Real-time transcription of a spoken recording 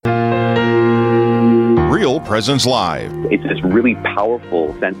Real Presence Live. It's this really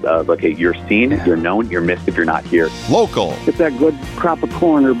powerful sense of, okay, you're seen, you're known, you're missed if you're not here. Local. It's that good crop of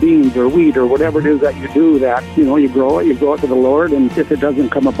corn or beans or wheat or whatever it is that you do that, you grow it to the Lord, and if it doesn't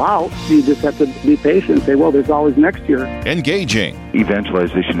come about, you just have to be patient and say, well, there's always next year. Engaging.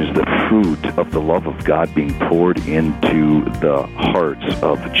 Evangelization is the fruit of the love of God being poured into the hearts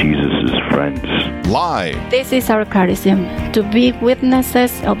of Jesus' friends. Live. This is our charism, to be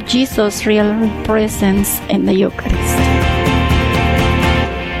witnesses of Jesus' real presence in the Eucharist.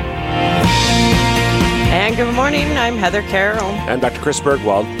 And good morning, I'm Heather Carroll. I'm Dr. Chris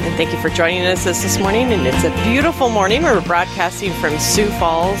Bergwald. And thank you for joining us this morning. And it's a beautiful morning. We're broadcasting from Sioux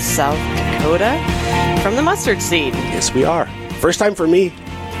Falls, South Dakota, from the Mustard Seed. Yes, we are. First time for me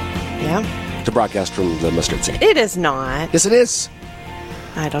Yeah. to broadcast from the Mustard Seed. It is not. Yes, it is.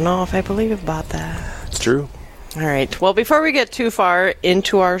 I don't know if I believe about that. It's true. All right. Well, before we get too far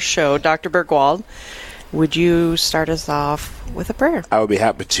into our show, Dr. Bergwald, would you start us off with a prayer? I would be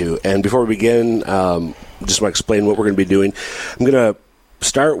happy to. And before we begin, just want to explain what we're going to be doing. I'm going to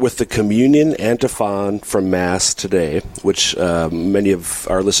start with the communion antiphon from Mass today, which many of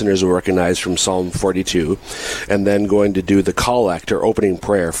our listeners will recognize from Psalm 42, and then going to do the collect or opening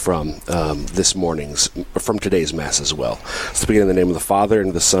prayer from from today's Mass as well. Let's begin in the name of the Father, and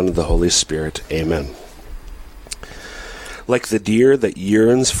of the Son, and of the Holy Spirit. Amen. Like the deer that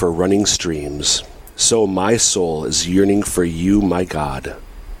yearns for running streams, so my soul is yearning for you, my God.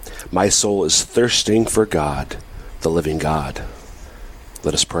 My soul is thirsting for God, the living God.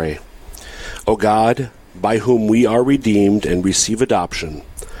 Let us pray. O God, by whom we are redeemed and receive adoption,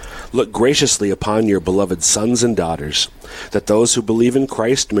 look graciously upon your beloved sons and daughters, that those who believe in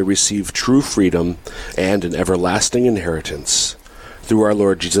Christ may receive true freedom and an everlasting inheritance. Through our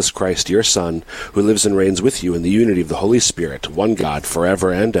Lord Jesus Christ, your Son, who lives and reigns with you in the unity of the Holy Spirit, one God,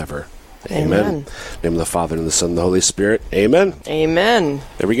 forever and ever. Amen. Amen. In the name of the Father, and the Son, and the Holy Spirit. Amen. Amen.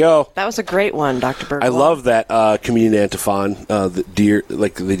 There we go. That was a great one, Dr. Bergwald. I love that communion antiphon. The deer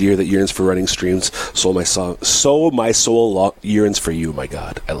that yearns for running streams. So my soul yearns for you, my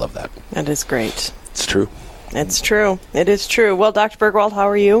God. I love that. That is great. It's true. It's true. It is true. Well, Dr. Bergwald, how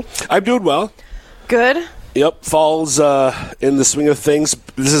are you? I'm doing well. Good. Yep. Fall's in the swing of things.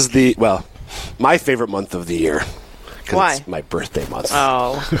 This is my favorite month of the year. Why? It's my birthday month.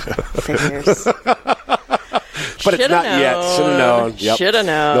 Oh, figures. But it's not yet. Should have known. Yep. Should have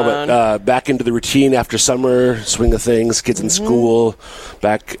known. No, but back into the routine after summer, swing of things, kids in school.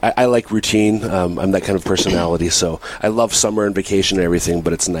 I like routine. I'm that kind of personality, so I love summer and vacation and everything,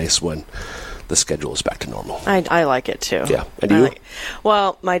 but it's nice when the schedule is back to normal. I like it, too. Yeah. And you?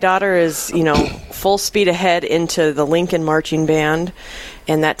 Well, my daughter is, full speed ahead into the Lincoln Marching Band,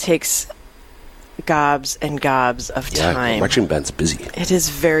 and that takes gobs and gobs of time. Marching band's busy. It is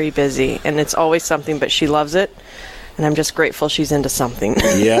very busy, and it's always something, but she loves it, and I'm just grateful she's into something.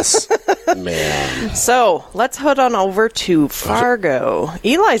 Yes, man. So, let's head on over to Fargo.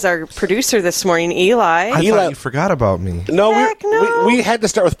 Eli's our producer this morning. Eli. I thought you forgot about me. No, no. We had to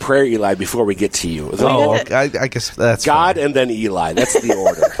start with prayer, Eli, before we get to you. I guess that's God fine. and then Eli. That's the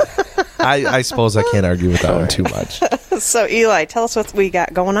order. I suppose I can't argue with that one too much. So, Eli, tell us what we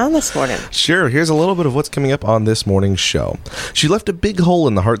got going on this morning. Sure, here's a little bit of what's coming up on this morning's show. She left a big hole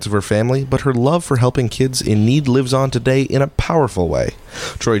in the hearts of her family, but her love for helping kids in need lives on today in a powerful way.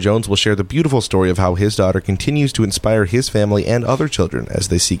 Troy Jones will share the beautiful story of how his daughter continues to inspire his family and other children as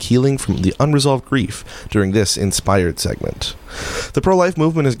they seek healing from the unresolved grief during this Inspired segment. The pro-life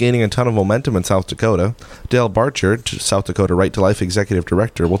movement is gaining a ton of momentum in South Dakota. Dale Barcher, South Dakota Right to Life Executive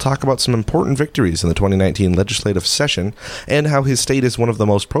Director, will talk about some important victories in the 2019 legislative session and how his state is one of the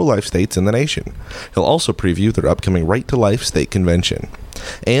most pro-life states in the nation. He'll also preview their upcoming Right to Life State Convention.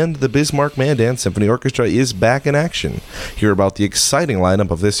 And the Bismarck Mandan Symphony Orchestra is back in action. Hear about the exciting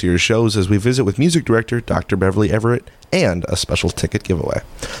lineup of this year's shows as we visit with music director Dr. Beverly Everett and a special ticket giveaway.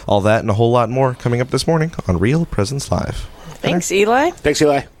 All that and a whole lot more coming up this morning on Real Presence Live. Thanks, Eli. Thanks,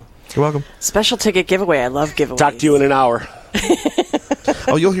 Eli. You're welcome. Special ticket giveaway. I love giveaways. Talk to you in an hour.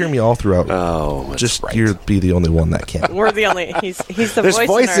 Oh, you'll hear me all throughout. Oh, that's just right. You'll be the only one that can. We're the only. He's the There's voice.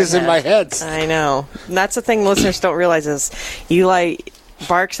 voices in our my head. I know. And that's the thing listeners don't realize is Eli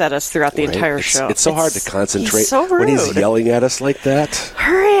barks at us throughout the entire show. It's so hard to concentrate he's so rude. when he's yelling at us like that.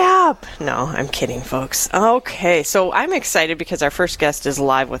 Hurry up! No, I'm kidding, folks. Okay, so I'm excited because our first guest is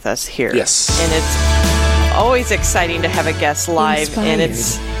live with us here. Yes. And it's always exciting to have a guest live, Inspired. and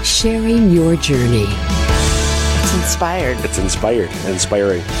it's sharing your journey. It's inspired. It's inspired and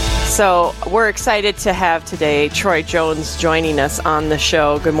inspiring. So we're excited to have today Troy Jones joining us on the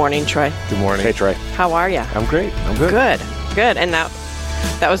show. Good morning, Troy. Good morning. Hey, Troy. How are you? I'm great. I'm good. Good. And now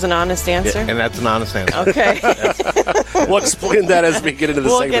That was an honest answer? And that's an honest answer. Okay. We'll explain that as we get into the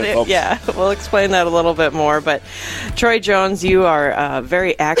segment, folks. Yeah, we'll explain that a little bit more. But Troy Jones, you are a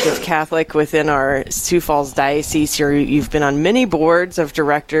very active Catholic within our Sioux Falls Diocese. You've been on many boards of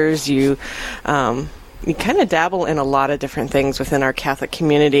directors. You kind of dabble in a lot of different things within our Catholic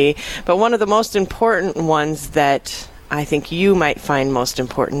community. But one of the most important ones that I think you might find most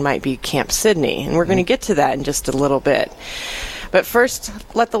important might be Camp Sydney. And we're going to get to that in just a little bit. But first,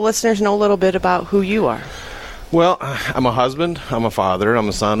 let the listeners know a little bit about who you are. Well, I'm a husband, I'm a father, I'm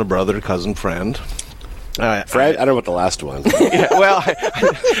a son, a brother, a cousin, friend. Fred? I don't know about the last one. Yeah, well,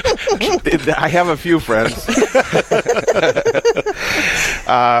 I have a few friends.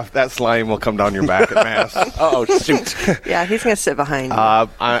 That slime will come down your back at Mass. Oh, shoot. Yeah, he's going to sit behind you.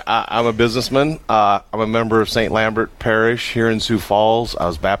 I'm a businessman. I'm a member of St. Lambert Parish here in Sioux Falls. I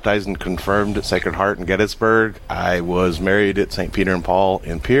was baptized and confirmed at Sacred Heart in Gettysburg. I was married at St. Peter and Paul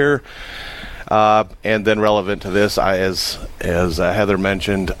in Pierre. And then relevant to this, as Heather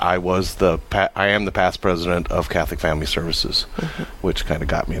mentioned, I am the past president of Catholic Family Services, which kind of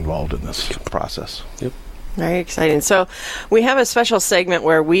got me involved in this process. Yep. Very exciting. So we have a special segment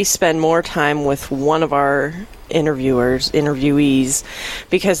where we spend more time with one of our interviewees,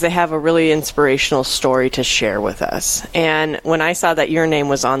 because they have a really inspirational story to share with us. And when I saw that your name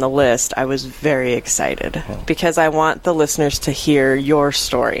was on the list, I was very excited because I want the listeners to hear your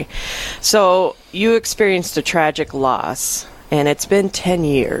story. So you experienced a tragic loss, and it's been 10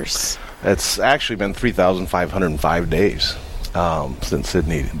 years. It's actually been 3,505 days since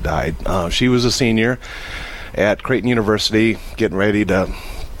Sydney died. She was a senior at Creighton University, getting ready to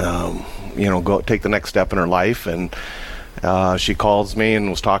go take the next step in her life, and she calls me and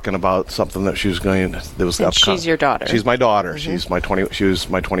was talking about something that she was going. That was and she's your daughter. She's my daughter. She was my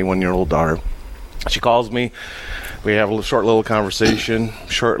 21-year-old daughter. She calls me. We have a short little conversation.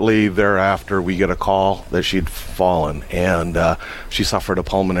 Shortly thereafter, we get a call that she'd fallen, and she suffered a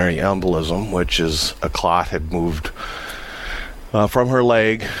pulmonary embolism, which is a clot had moved from her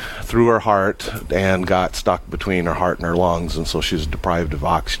leg through her heart and got stuck between her heart and her lungs, and so she was deprived of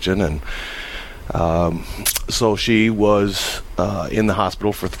oxygen, and so she was in the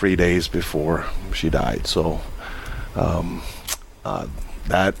hospital for 3 days before she died. So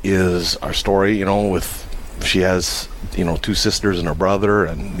that is our story. She has 2 sisters and a brother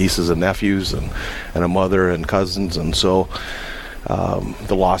and nieces and nephews and a mother and cousins, and so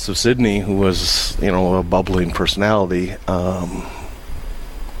the loss of Sydney, who was a bubbling personality,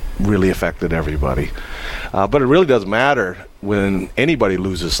 really affected everybody. But it really doesn't matter when anybody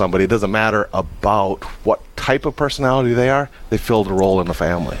loses somebody. It doesn't matter about what type of personality they are. They filled a role in the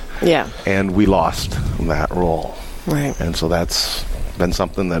family. Yeah. And we lost that role. Right. And so that's been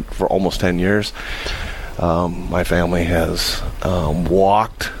something that for almost 10 years, my family has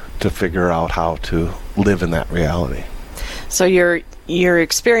walked to figure out how to live in that reality. So you're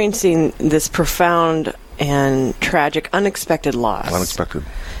experiencing this profound and tragic, unexpected loss. Unexpected.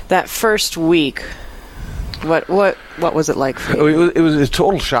 That first week, what was it like for you? It was a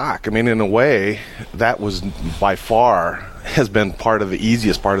total shock. I mean, in a way, that was by far has been part of the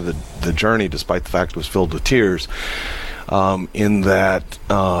easiest part of the journey, despite the fact it was filled with tears. In that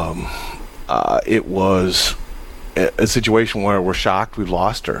it was a situation where we're shocked we've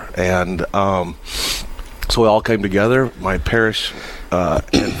lost her, and so we all came together. My parish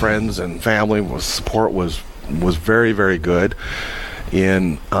and friends and family support was very, very good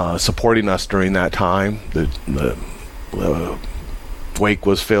in supporting us during that time. The wake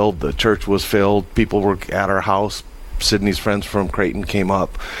was filled, the church was filled, people were at our house. Sydney's friends from Creighton came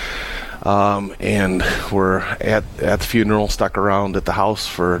up and were at the funeral, stuck around at the house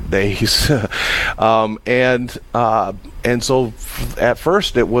for days. And so at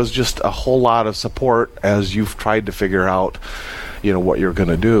first it was just a whole lot of support as you've tried to figure out what you're going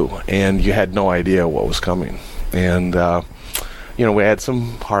to do, and you had no idea what was coming. And we had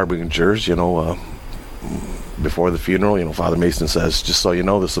some harbingers, before the funeral. Father Mason says, just so you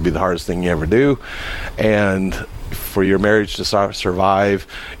know, this will be the hardest thing you ever do, and for your marriage to survive,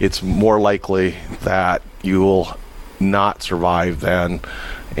 it's more likely that you will not survive than,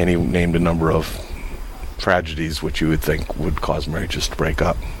 and he named a number of tragedies which you would think would cause marriages to break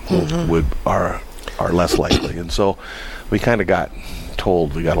up, are less likely. And so we kind of got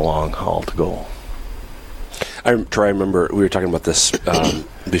told we got a long haul to go. Troy, I remember we were talking about this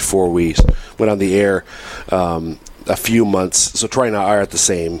before we went on the air. a few months. So Troy and I are at the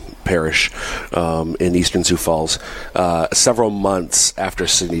same parish in Eastern Sioux Falls. Several months after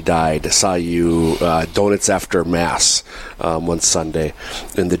Sydney died, I saw you donuts after Mass one Sunday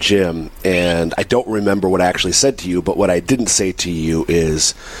in the gym, and I don't remember what I actually said to you, but what I didn't say to you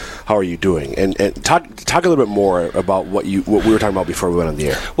is, "How are you doing?" And talk a little bit more about what we were talking about before we went on the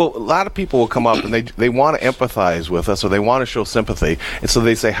air. Well, a lot of people will come up and they want to empathize with us, or they want to show sympathy, and so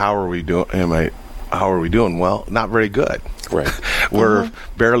they say, "How are we doing?" How are we doing? Well, not very good. Right. We're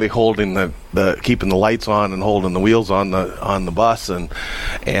barely holding the keeping the lights on and holding the wheels on the bus, and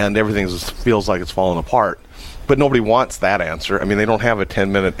everything feels like it's falling apart. But nobody wants that answer. I mean, they don't have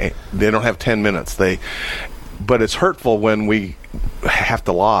 10 minutes. But it's hurtful when we have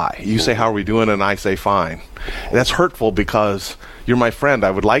to lie. You say, "How are we doing?" and I say, "Fine." That's hurtful because you're my friend. I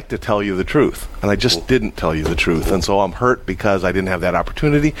would like to tell you the truth, and I just didn't tell you the truth. And so I'm hurt because I didn't have that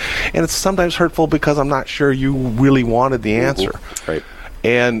opportunity. And it's sometimes hurtful because I'm not sure you really wanted the answer. Right.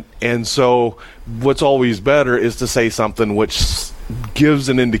 And so what's always better is to say something which gives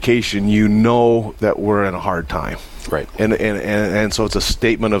an indication that we're in a hard time. Right. And so it's a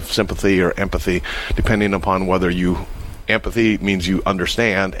statement of sympathy or empathy, depending upon whether empathy means you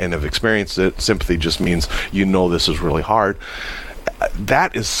understand and have experienced it. Sympathy just means this is really hard.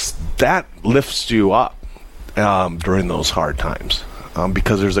 That lifts you up during those hard times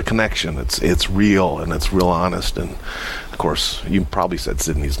because there's a connection. It's real and it's real honest. And of course, you probably said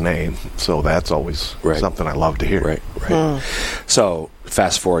Sydney's name, so that's always something I love to hear. Right. So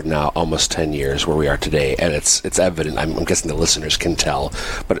fast forward now almost 10 years where we are today, and it's evident. I'm guessing the listeners can tell,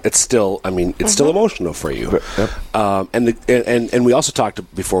 but it's still still emotional for you. Yep. And we also talked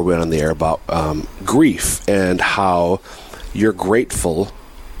before we went on the air about grief and how you're grateful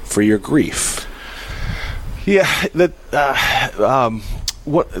for your grief. Yeah, this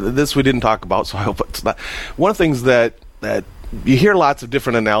we didn't talk about, so I hope it's not. One of the things that you hear lots of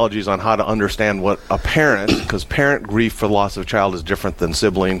different analogies on how to understand what a parent, because parent grief for the loss of a child is different than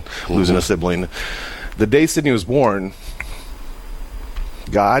losing a sibling. The day Sydney was born,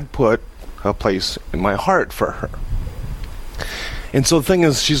 God put a place in my heart for her. And so the thing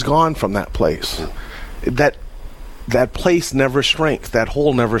is, she's gone from that place. That place never shrinks. That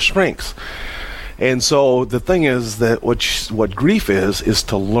hole never shrinks. And so the thing is that what grief is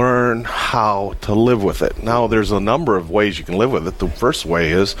to learn how to live with it. Now, there's a number of ways you can live with it. The first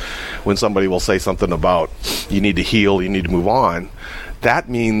way is when somebody will say something about you need to heal, you need to move on. That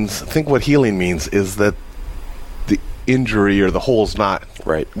means, I think what healing means is that the injury or the hole's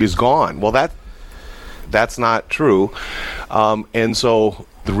is gone. Well, that's not true. And so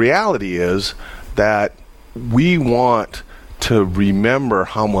the reality is that we want to remember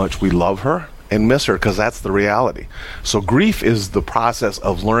how much we love her and miss her, because that's the reality. So grief is the process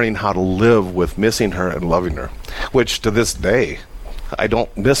of learning how to live with missing her and loving her, which to this day, I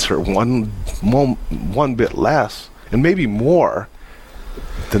don't miss her one bit less, and maybe more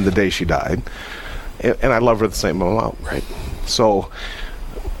than the day she died. And I love her the same amount. Right. So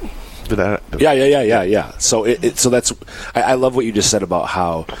Yeah. So so that's I love what you just said about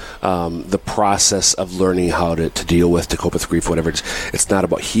how the process of learning how to deal with, to cope with grief, whatever. It's not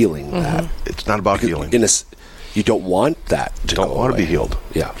about healing that. It's not about healing. You don't want that to don't want to be healed.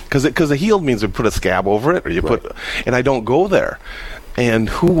 Yeah. Because a healed means you put a scab over it, or you put, and I don't go there. And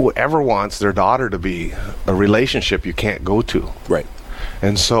whoever wants their daughter to be a relationship you can't go to. Right.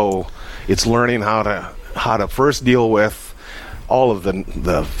 And so it's learning how to first deal with all of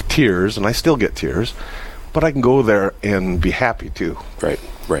the tears, and I still get tears, but I can go there and be happy too. Right.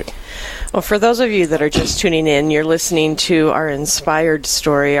 Well, for those of you that are just tuning in, you're listening to our inspired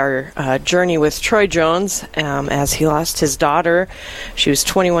story, our journey with Troy Jones as he lost his daughter. She was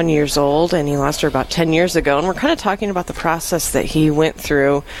 21 years old, and he lost her about 10 years ago. And we're kind of talking about the process that he went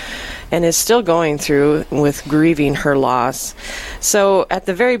through and is still going through with grieving her loss. So at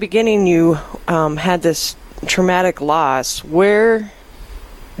the very beginning, you had this traumatic loss. Where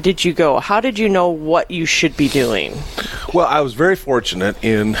did you go? How did you know what you should be doing? Well, I was very fortunate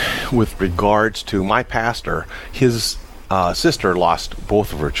with regards to my pastor. His sister lost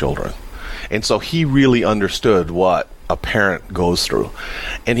both of her children, and so he really understood what a parent goes through.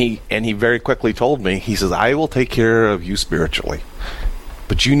 And he very quickly told me, he says, "I will take care of you spiritually,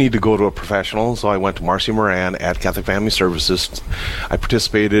 but you need to go to a professional." So I went to Marcy Moran at Catholic Family Services. I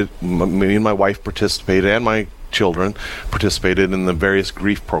participated, me and my wife participated, and my children participated in the various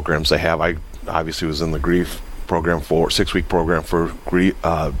grief programs they have. I obviously was in the grief program, 6-week program for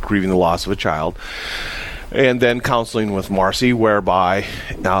grieving the loss of a child. And then counseling with Marcy, whereby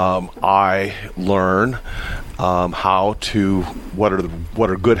I learn what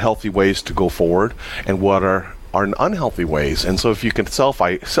are good, healthy ways to go forward, and what are are in unhealthy ways. And so if you can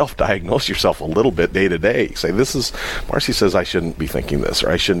self-diagnose yourself a little bit day to day, say, Marcy says I shouldn't be thinking this,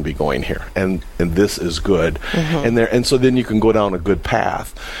 or I shouldn't be going here, and this is good. And so then you can go down a good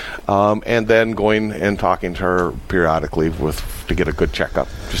path. And then going and talking to her periodically to get a good checkup,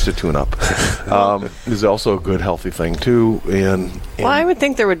 just to tune up, is also a good, healthy thing too. Well, I would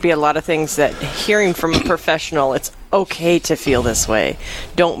think there would be a lot of things that hearing from a professional, it's okay to feel this way.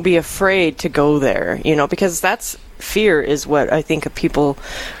 Don't be afraid to go there, because that's fear is what I think of people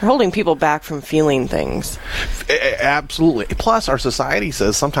are holding people back from feeling things. Absolutely. Plus, our society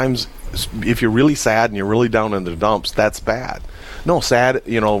says sometimes if you're really sad and you're really down in the dumps, that's bad. No, sad.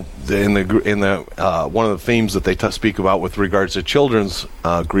 In the one of the themes that they speak about with regards to children's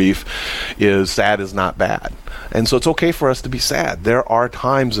grief is sad is not bad, and so it's okay for us to be sad. There are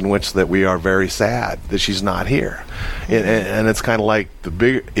times in which that we are very sad that she's not here, and it's kind of like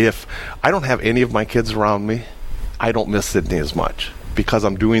if I don't have any of my kids around me, I don't miss Sydney as much because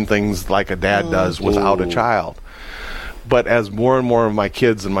I'm doing things like a dad does without a child. But as more and more of my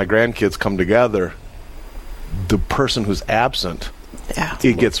kids and my grandkids come together, the person who's absent,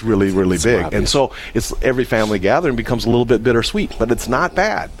 it gets really, really big. Obvious. And so it's every family gathering becomes a little bit bittersweet, but it's not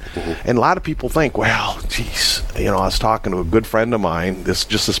bad. And a lot of people think, well, geez, I was talking to a good friend of mine this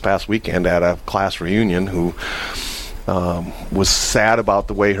past weekend at a class reunion who was sad about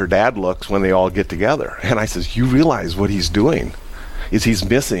the way her dad looks when they all get together. And I says, you realize what he's doing is he's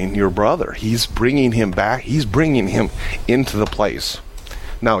missing your brother. He's bringing him back. He's bringing him into the place.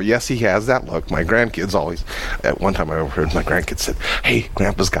 Now, yes, he has that look. My grandkids always, at one time I overheard my grandkids said, hey,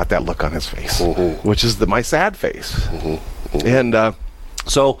 Grandpa's got that look on his face, which is my sad face. And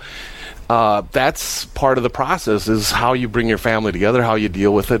so that's part of the process is how you bring your family together, how you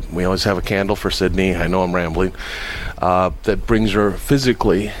deal with it. We always have a candle for Sydney. I know I'm rambling. That brings her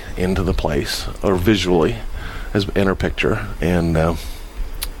physically into the place, or visually, as in her picture. And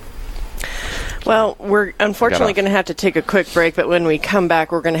well, we're unfortunately going to have to take a quick break, but when we come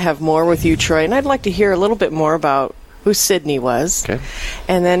back, we're going to have more with you, Troy. And I'd like to hear a little bit more about who Sydney was,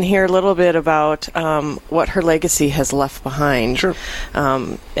 and then hear a little bit about what her legacy has left behind. Sure.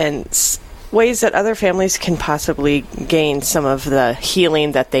 And ways that other families can possibly gain some of the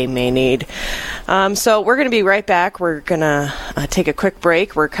healing that they may need. So we're going to be right back. We're going to take a quick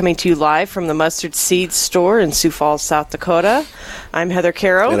break. We're coming to you live from the Mustard Seed Store in Sioux Falls, South Dakota. I'm Heather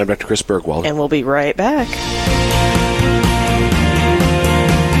Caro. And I'm Dr. Chris Bergwald. And we'll be right back.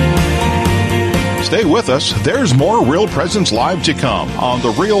 Stay with us. There's more Real Presence Live to come on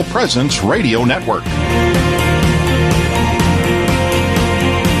the Real Presence Radio Network.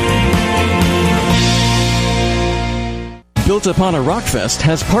 Built Upon a Rock Fest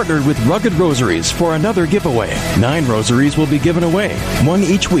has partnered with Rugged Rosaries for another giveaway. 9 rosaries will be given away, 1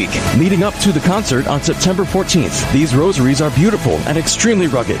 each week, leading up to the concert on September 14th. These rosaries are beautiful and extremely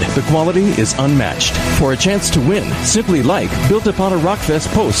rugged. The quality is unmatched. For a chance to win, simply like Built Upon a Rock Fest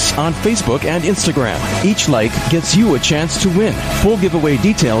posts on Facebook and Instagram. Each like gets you a chance to win. Full giveaway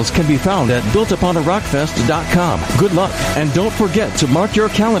details can be found at builtuponarockfest.com. Good luck, and don't forget to mark your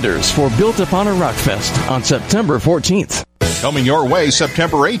calendars for Built Upon a Rock Fest on September 14th. Coming your way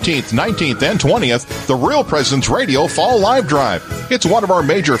September 18th, 19th, and 20th, the Real Presence Radio Fall Live Drive. It's one of our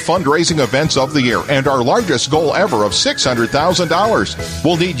major fundraising events of the year and our largest goal ever of $600,000.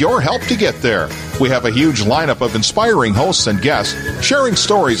 We'll need your help to get there. We have a huge lineup of inspiring hosts and guests sharing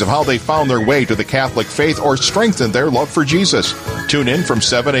stories of how they found their way to the Catholic faith or strengthened their love for Jesus. Tune in from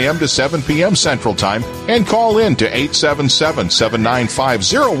 7 a.m. to 7 p.m. Central Time and call in to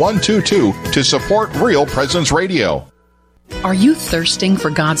 877-795-0122 to support Real Presence Radio. Are you thirsting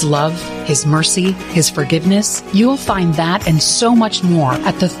for God's love, His mercy, His forgiveness? You'll find that and so much more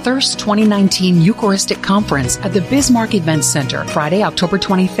at the Thirst 2019 Eucharistic Conference at the Bismarck Events Center, Friday, October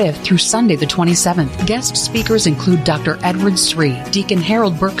 25th through Sunday the 27th. Guest speakers include Dr. Edward Sri, Deacon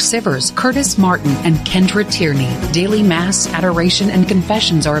Harold Burke-Sivers, Curtis Martin, and Kendra Tierney. Daily Mass, adoration, and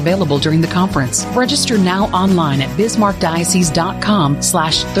confessions are available during the conference. Register now online at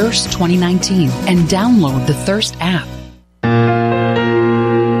bismarckdiocese.com/Thirst2019 and download the Thirst app.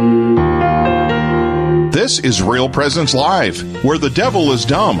 This is Real Presence Live, where the devil is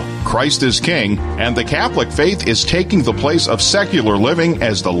dumb, Christ is king, and the Catholic faith is taking the place of secular living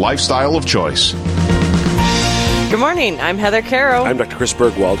as the lifestyle of choice. Good morning. I'm Heather Caro. I'm Dr. Chris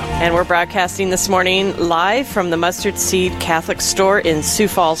Bergwald. And we're broadcasting this morning live from the Mustard Seed Catholic Store in Sioux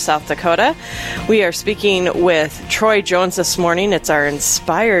Falls, South Dakota. We are speaking with Troy Jones this morning. It's our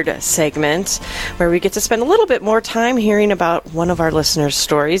Inspired segment where we get to spend a little bit more time hearing about one of our listeners'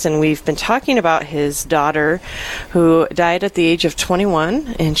 stories. And we've been talking about his daughter who died at the age of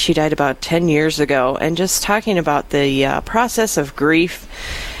 21, and she died about 10 years ago. And just talking about the process of grief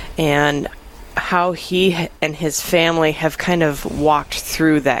and how he and his family have kind of walked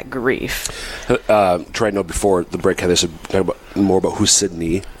through that grief. Troy, I know before the break, Heather said more about who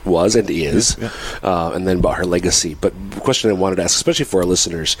Sydney was and is, and then about her legacy. But the question I wanted to ask, especially for our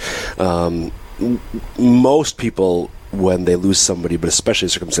listeners, most people, when they lose somebody, but especially a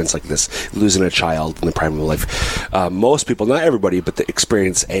circumstance like this, losing a child in the prime of life, most people, not everybody, but they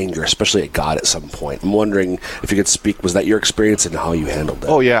experience anger, especially at God at some point. I'm wondering if you could speak, was that your experience and how you handled that?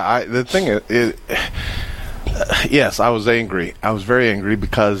 Oh, yeah. The thing is, yes, I was angry. I was very angry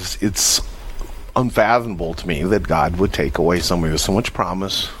because it's unfathomable to me that God would take away somebody with so much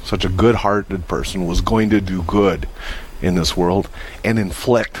promise, such a good-hearted person, was going to do good in this world and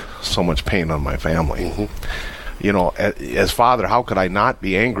inflict so much pain on my family. Mm-hmm. You know, as father, how could I not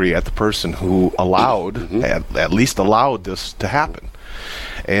be angry at the person who allowed, at least allowed this to happen?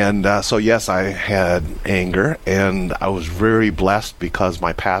 And so, yes, I had anger, and I was very blessed because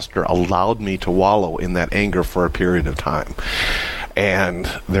my pastor allowed me to wallow in that anger for a period of time. And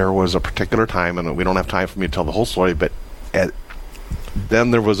there was a particular time, and we don't have time for me to tell the whole story, but then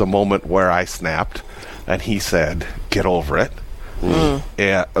there was a moment where I snapped, and he said, "Get over it."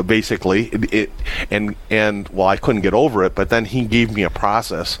 Basically, well, I couldn't get over it, but then he gave me a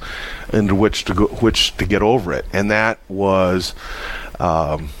process into which to get over it, and that was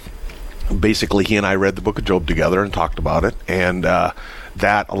basically he and I read the Book of Job together and talked about it, and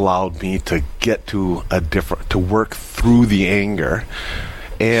that allowed me to get to to work through the anger.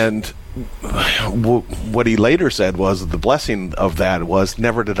 And what he later said was the blessing of that was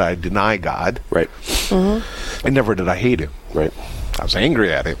never did I deny God, right? Mm-hmm. And never did I hate him, right? I was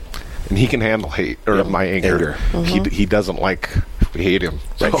angry at him, and he can handle hate or my anger. Mm-hmm. He doesn't like we hate him.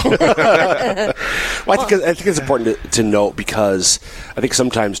 Right. Well, I think it's important to note, because I think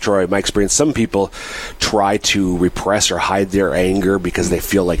sometimes, Troy, my experience, some people try to repress or hide their anger because they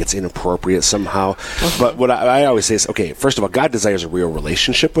feel like it's inappropriate somehow. Mm-hmm. But what I always say is, okay, first of all, God desires a real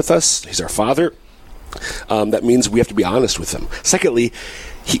relationship with us. He's our Father. That means we have to be honest with him. Secondly,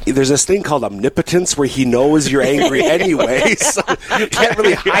 there's this thing called omnipotence where he knows you're angry anyway, so you can't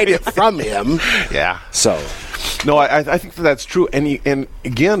really hide it from him. Yeah. So, no, I think that's true. And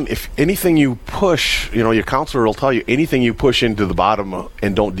again, if anything you push, your counselor will tell you, anything you push into the bottom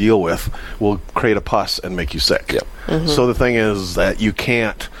and don't deal with will create a pus and make you sick. Yep. Mm-hmm. So the thing is that you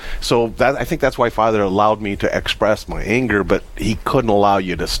can't. So I think that's why Father allowed me to express my anger, but he couldn't allow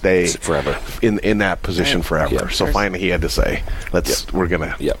you to stay forever in that position forever. Yep. So finally, he had to say, we're going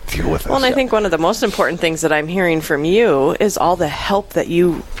to deal with this. Well, and I think one of the most important things that I'm hearing from you is all the help that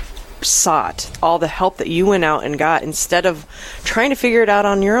you sought, all the help that you went out and got instead of trying to figure it out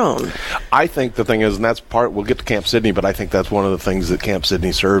on your own. I think the thing is, and that's we'll get to Camp Sydney, but I think that's one of the things that Camp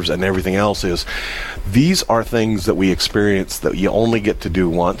Sydney serves and everything else is, these are things that we experience that you only get to do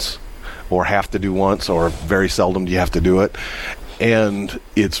once, or have to do once, or very seldom do you have to do it. And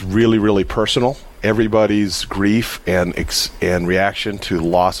it's really, really personal. Everybody's grief and reaction to the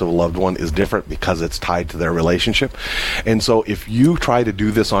loss of a loved one is different because it's tied to their relationship. And so if you try to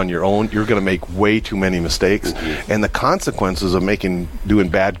do this on your own, you're going to make way too many mistakes. Mm-hmm. And the consequences of doing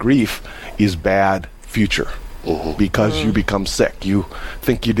bad grief is bad future. Mm-hmm. Because you become sick. You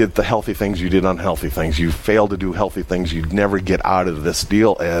think you did the healthy things, you did unhealthy things. You fail to do healthy things, you'd never get out of this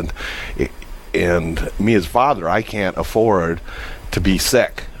deal. And me as father, I can't afford to be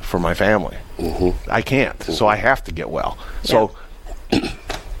sick for my family. Mm-hmm. I can't. Mm-hmm. So I have to get well. So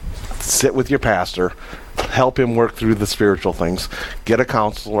sit with your pastor, help him work through the spiritual things, get a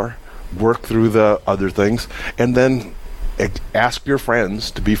counselor, work through the other things, and then ask your friends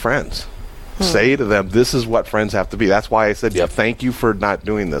to be friends. Say to them, this is what friends have to be. That's why I said, thank you for not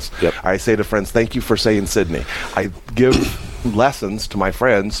doing this. Yep. I say to friends, thank you for saying Sydney. I give lessons to my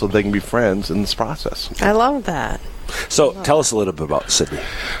friends so they can be friends in this process. I love that. So tell us a little bit about Sydney.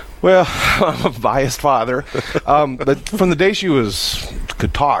 Well, I'm a biased father, but from the day she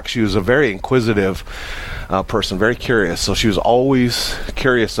could talk, she was a very inquisitive person, very curious. So she was always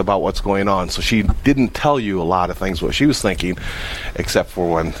curious about what's going on. So she didn't tell you a lot of things what she was thinking, except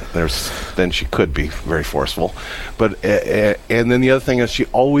for when then she could be very forceful. But and then the other thing is she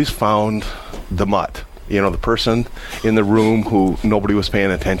always found the mutt. The person in the room who nobody was paying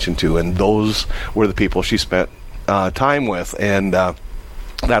attention to, and those were the people she spent time with, and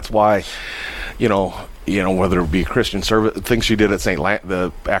that's why, whether it be Christian service, things she did at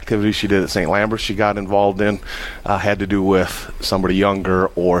the activities she did at St. Lambert, she got involved in, had to do with somebody younger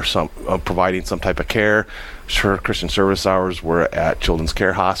or some providing some type of care. Her Christian service hours were at Children's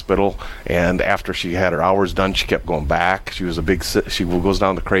Care Hospital, and after she had her hours done, she kept going back. She goes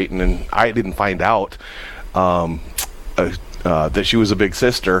down to Creighton, and I didn't find out that she was a big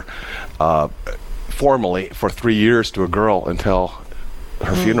sister formally for 3 years to a girl until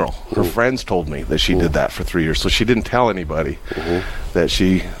her funeral. Her friends told me that she did that for 3 years, so she didn't tell anybody that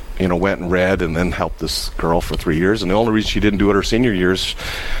she went and read and then helped this girl for 3 years. And the only reason she didn't do it her senior years,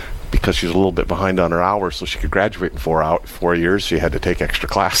 because she was a little bit behind on her hours, so she could graduate in 4 years, she had to take extra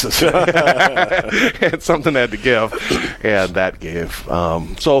classes. And something had to give, and that gave.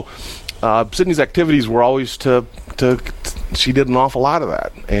 So Sydney's activities were always she did an awful lot of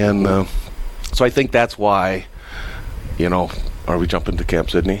that. And so I think that's why, are we jumping to Camp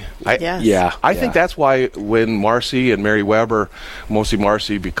Sydney? I think that's why when Marcy and Mary Weber, mostly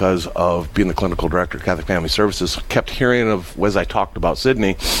Marcy because of being the clinical director of Catholic Family Services, kept hearing as I talked about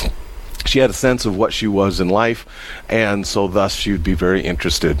Sydney, she had a sense of what she was in life, and so thus she would be very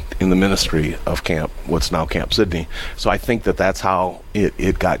interested in the ministry of what's now Camp Sydney. So I think that's how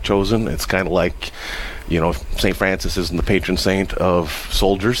it got chosen. It's kind of like, St. Francis isn't the patron saint of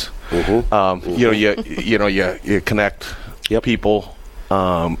soldiers. You connect people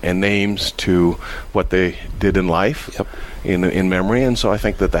and names to what they did in life in memory, and so I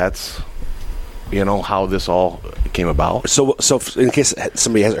think that's how this all came about. So in case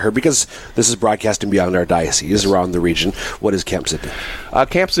somebody hasn't heard, because this is broadcasting beyond our diocese, around the region, what is Camp Sydney?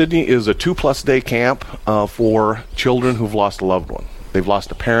 Camp Sydney is a 2+ day camp for children who've lost a loved one. They've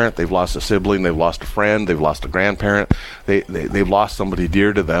lost a parent, they've lost a sibling, they've lost a friend, they've lost a grandparent, they've lost somebody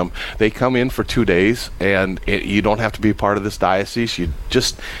dear to them. They come in for 2 days, and you don't have to be part of this diocese.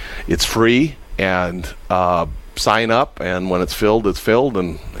 It's free, and sign up, and when it's filled, it's filled,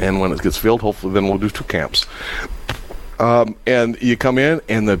 and when it gets filled, hopefully then we'll do 2 camps. And you come in,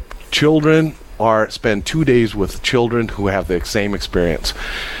 and the children spend 2 days with children who have the same experience.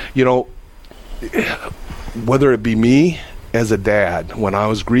 Whether it be me as a dad, when I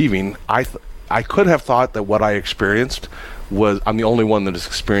was grieving, I could have thought that what I experienced was I'm the only one that is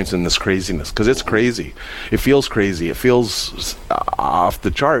experiencing this craziness, because it's crazy. It feels crazy. It feels off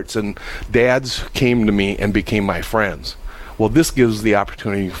the charts. And dads came to me and became my friends. Well, this gives the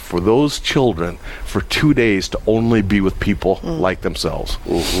opportunity for those children for 2 days to only be with people like themselves.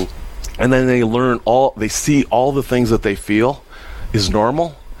 And then they see all the things that they feel is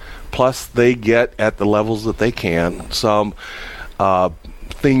normal. Plus, they get at the levels that they can some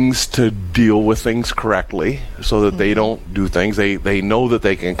things to deal with things correctly, so that they don't do things. They know that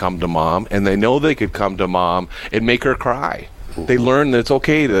they can come to mom, and they know they could come to mom and make her cry. They learn that it's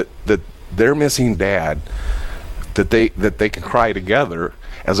okay that they're missing dad, that they can cry together,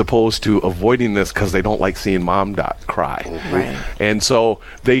 as opposed to avoiding this because they don't like seeing mom cry. Right. And so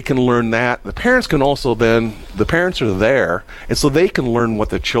they can learn that. The parents can also the parents are there, and so they can learn what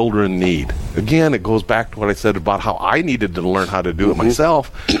the children need. Again, it goes back to what I said about how I needed to learn how to do it myself,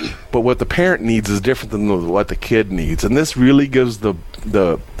 but what the parent needs is different than what the kid needs. And this really gives the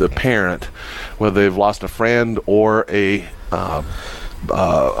parent, whether they've lost a friend or the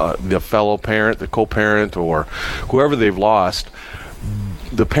fellow parent, the co-parent, or whoever they've lost,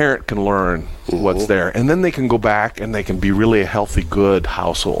 the parent can learn what's there, and then they can go back and they can be really a healthy, good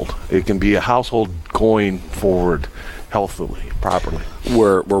household. It can be a household going forward healthily, properly.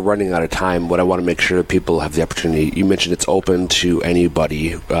 We're running out of time. What I want to make sure that people have the opportunity, you mentioned it's open to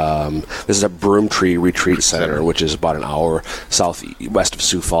anybody. This is at Broomtree Retreat Center, which is about an hour southwest of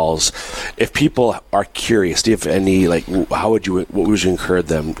Sioux Falls. If people are curious, do you have any, what would you encourage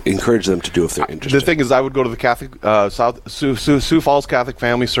them to do if they're interested? The thing is, I would go to the Catholic Sioux Falls Catholic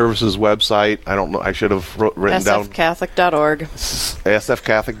Family Services website. I don't know, I should have written down sfcatholic.org.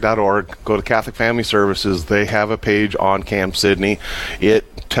 sfcatholic.org. Go to Catholic Family Services. They have a page on Camp Sydney.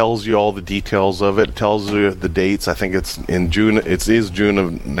 It tells you all the details of it. It tells you the dates. I think it's in June. It is June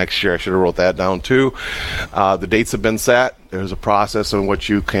of next year. I should have wrote that down too. The dates have been set. There's a process in which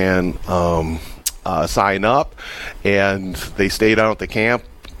you can sign up, and they stay down at the camp.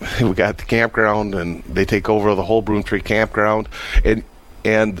 We got the campground, and they take over the whole Broomtree campground. And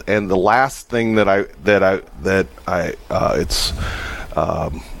the last thing I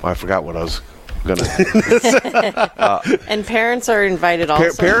forgot what I was And parents are invited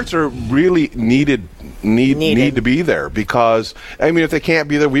also. Parents are really need to be there, because I mean, if they can't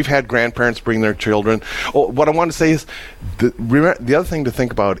be there, we've had grandparents bring their children. What I want to say is the other thing to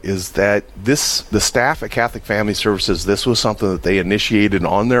think about is that the staff at Catholic Family Services, this was something that they initiated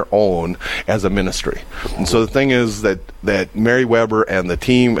on their own as a ministry. And so the thing is that Mary Weber and the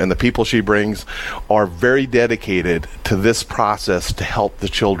team and the people she brings are very dedicated to this process to help the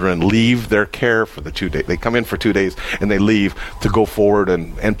children leave their care for the 2 days. They come in for 2 days and they leave to go forward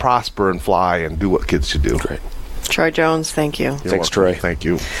and prosper and fly and do what kids should do. Great. Troy Jones, thank you. Thanks, Troy. Thank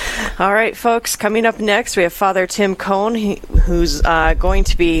you. All right, folks, coming up next, we have Father Tim Cohn, who's going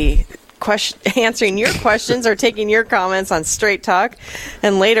to be answering your questions or taking your comments on Straight Talk,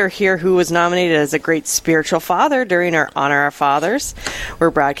 and later hear who was nominated as a great spiritual father during our Honor Our Fathers.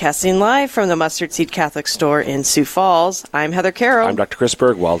 We're broadcasting live from the Mustard Seed Catholic Store in Sioux Falls. I'm Heather Carroll. I'm Dr. Chris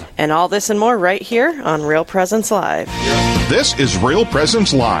Bergwald. And all this and more right here on Real Presence Live. This is Real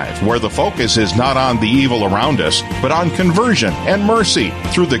Presence Live, where the focus is not on the evil around us, but on conversion and mercy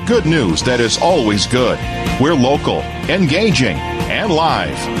through the good news that is always good. We're local, engaging, and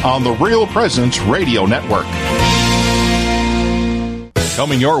live on the Real Presence Radio Network.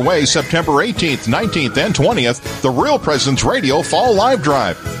 Coming your way September 18th, 19th, and 20th, the Real Presence Radio Fall Live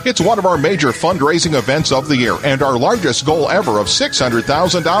Drive. It's one of our major fundraising events of the year and our largest goal ever of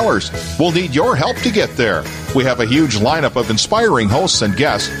 $600,000. We'll need your help to get there. We have a huge lineup of inspiring hosts and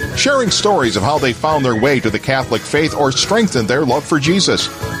guests sharing stories of how they found their way to the Catholic faith or strengthened their love for Jesus.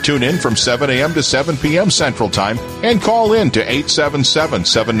 Tune in from 7 a.m. to 7 p.m. Central Time and call in to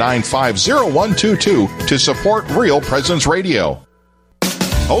 877-795-0122 to support Real Presence Radio.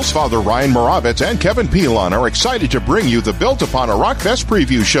 Host Father Ryan Moravitz and Kevin Pilon are excited to bring you the Built Upon a Rock Fest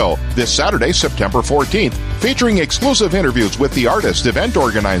preview show this Saturday, September 14th, featuring exclusive interviews with the artists, event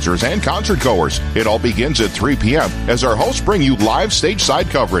organizers, and concert goers. It all begins at 3 p.m. as our hosts bring you live stage side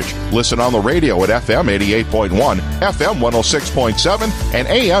coverage. Listen on the radio at FM 88.1, FM 106.7, and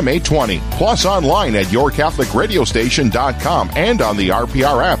AM 820, plus online at yourcatholicradiostation.com and on the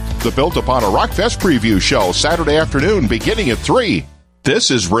RPR app. The Built Upon a Rock Fest preview show, Saturday afternoon, beginning at 3.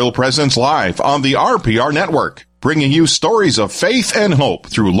 This is Real Presence Live on the RPR Network, bringing you stories of faith and hope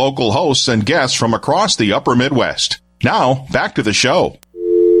through local hosts and guests from across the upper Midwest. Now, back to the show.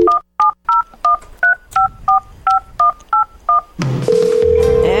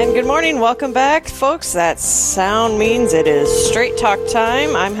 And good morning. Welcome back, folks. That sound means it is Straight Talk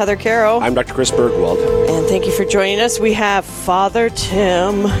time. I'm Heather Carroll. I'm Dr. Chris Bergwald. And thank you for joining us. We have Father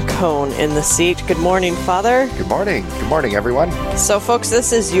Tim Cohn in the seat. Good morning, Father. Good morning. Good morning, everyone. So, folks,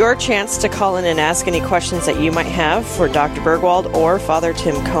 this is your chance to call in and ask any questions that you might have for Dr. Bergwald or Father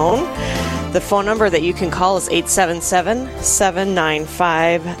Tim Cohn. The phone number that you can call is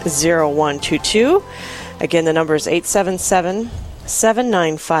 877-795-0122. Again, the number is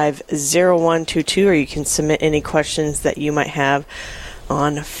 877-795-0122, or you can submit any questions that you might have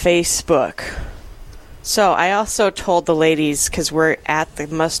on Facebook. So I also told the ladies, because we're at the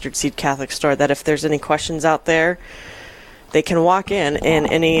Mustard Seed Catholic Store, that if there's any questions out there, they can walk in and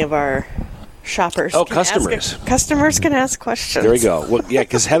any of our shoppers customers can ask questions. There we go. Well, yeah,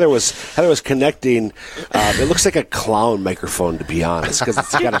 because Heather was connecting. It looks like a clown microphone, to be honest, because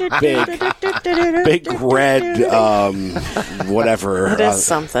it's got a big red whatever. It is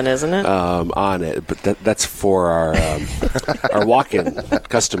something, isn't it? On it, but that's for our walk-in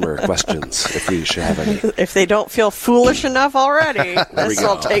customer questions. If we should have any, if they don't feel foolish enough already, this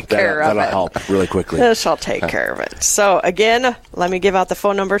will take care of it. That'll help really quickly. This will take care of it. So again, let me give out the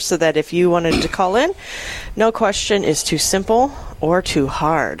phone number so that if you wanted to call in, no question is too simple or too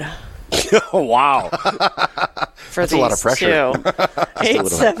hard. Wow. For That's a lot of pressure.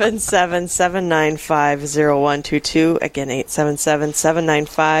 877-795-0122. Again,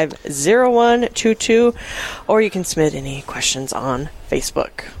 877-795-0122. Or you can submit any questions on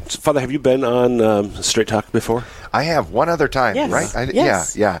Facebook. So, Father, have you been on Straight Talk before? I have one other time, yes. right?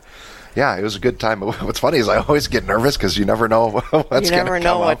 Yes. Yeah, it was a good time. What's funny is I always get nervous because you never know what's going to come up. You never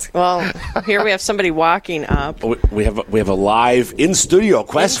know what's... Well, here we have somebody walking up. We have a live in-studio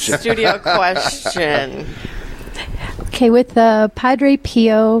question. Okay, with the Padre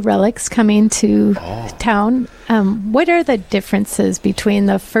Pio relics coming to town, what are the differences between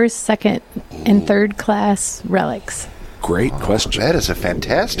the first, second, and third class relics? Great question. That is a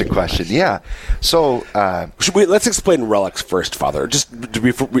fantastic question. Yeah. So let's explain relics first, Father. Just the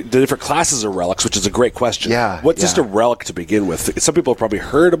different classes of relics, which is a great question. Yeah. What's just a relic to begin with? Some people have probably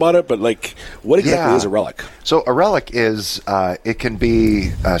heard about it, but what exactly is a relic? So a relic is it can be.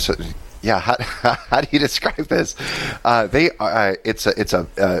 How do you describe this?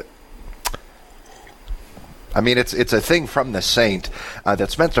 I mean, it's a thing from the saint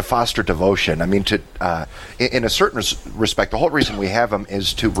that's meant to foster devotion. I mean, in a certain respect, the whole reason we have them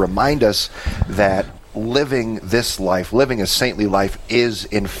is to remind us that living this life, living a saintly life, is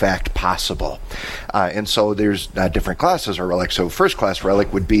in fact possible. And so there's different classes of relics. So first class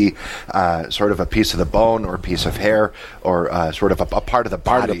relic would be sort of a piece of the bone or a piece of hair or sort of a part of the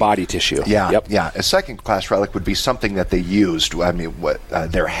body. Part of the body tissue. Yeah, Yep. yeah. A second class relic would be something that they used. I mean,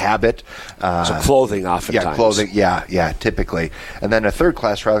 their habit. So clothing oftentimes. Yeah, clothing. Yeah, typically. And then a third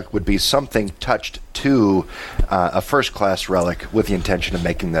class relic would be something touched to a first class relic with the intention of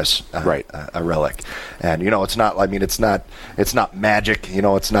making this a relic. And it's not. I mean, it's not magic.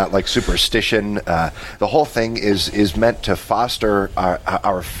 It's not like superstition. The whole thing is meant to foster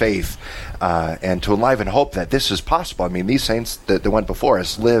our faith and to enliven hope that this is possible. I mean, these saints that went before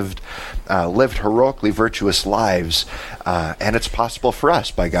us lived heroically virtuous lives, and it's possible for us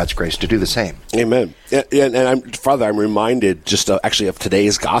by God's grace to do the same. Amen. And I'm reminded just actually of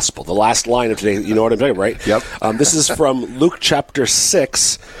today's gospel. The last line of today. You know what I'm talking about, right? Yep. This is from Luke chapter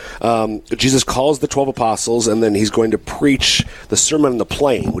 6. Jesus calls the 12 apostles, and then he's going to preach the Sermon on the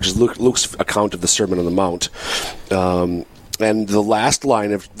Plain, which is Luke's account of the Sermon on the Mount. And the last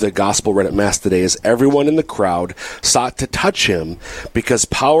line of the gospel read at Mass today is, everyone in the crowd sought to touch him because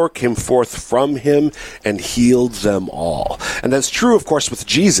power came forth from him and healed them all. And that's true, of course, with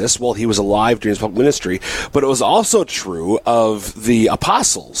Jesus while he was alive during his public ministry, but it was also true of the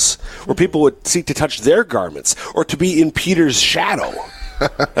apostles, where people would seek to touch their garments or to be in Peter's shadow.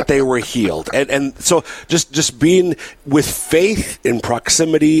 That they were healed. And so just being with faith in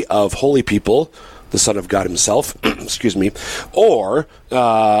proximity of holy people, the Son of God himself, excuse me, or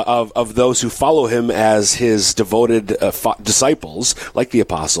of those who follow him as his devoted disciples, like the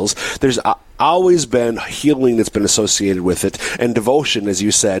apostles, there's always been healing that's been associated with it, and devotion, as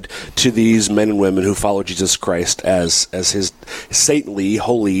you said, to these men and women who follow Jesus Christ as his saintly,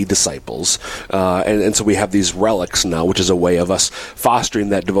 holy disciples. And so we have these relics now, which is a way of us fostering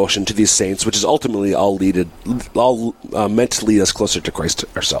that devotion to these saints, which is ultimately all meant to lead us closer to Christ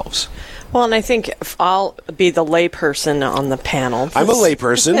ourselves. Well, and I think I'll be the layperson on the panel. I'm a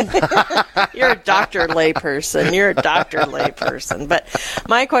layperson. You're a doctor layperson. You're a doctor layperson. But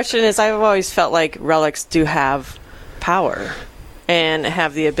my question is, I've always felt like relics do have power and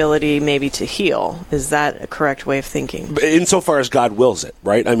have the ability maybe to heal. Is that a correct way of thinking? Insofar as God wills it,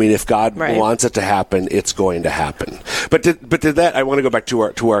 right? I mean, if God wants it to happen, it's going to happen. But did that? I want to go back to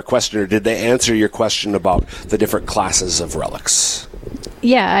our questioner. Did they answer your question about the different classes of relics?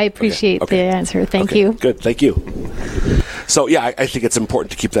 Yeah, I appreciate the answer. Thank you. Good, thank you. So, yeah, I think it's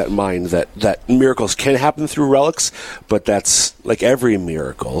important to keep that in mind, that miracles can happen through relics, but that's like every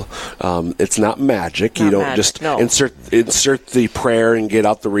miracle. It's not magic. You don't just insert the prayer and get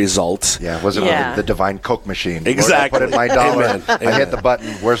out the result. Yeah, it wasn't the divine Coke machine. Exactly. I put in my dollar. I hit the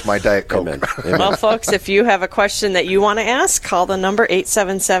button. Where's my Diet Coke? Amen. Well, folks, if you have a question that you want to ask, call the number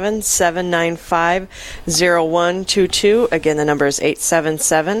 877-795-0122. Again, the number is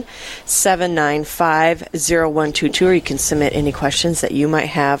 877-795-0122, or you can submit any questions that you might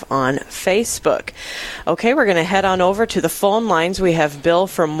have on Facebook. Okay, we're going to head on over to the phone lines. We have Bill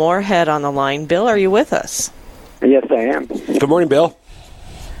from Moorhead on the line. Bill, are you with us? Yes, I am. Good morning, Bill.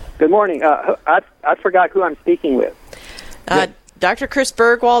 Good morning. I forgot who I'm speaking with. Dr. Chris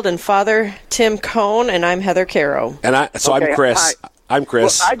Bergwald and Father Tim Cohn, and I'm Heather Caro. And I'm Chris. I'm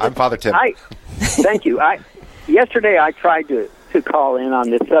Chris. Well, I'm Father Tim. Thank you. Yesterday I tried to call in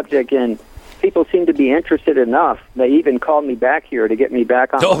on this subject, and people seem to be interested enough. They even called me back here to get me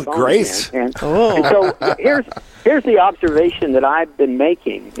back on the phone. Great. Again. And so here's the observation that I've been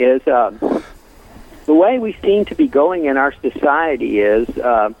making is the way we seem to be going in our society is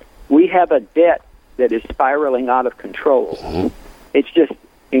we have a debt that is spiraling out of control. Mm-hmm. It's just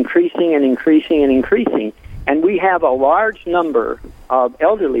increasing and increasing and increasing. And we have a large number of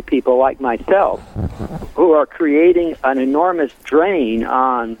elderly people like myself who are creating an enormous drain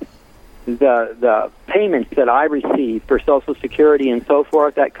on the payments that I receive for Social Security and so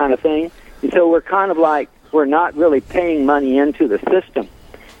forth, that kind of thing. And so we're kind of like, we're not really paying money into the system.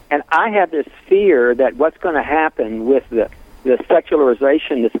 And I have this fear that what's going to happen with the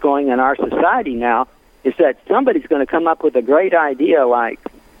secularization that's going in our society now is that somebody's going to come up with a great idea like,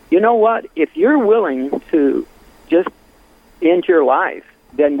 you know what, if you're willing to just end your life,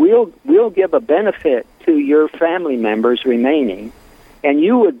 then we'll give a benefit to your family members remaining, and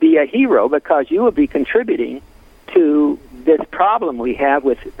you would be a hero because you would be contributing to this problem we have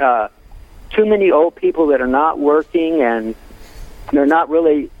with too many old people that are not working and they're not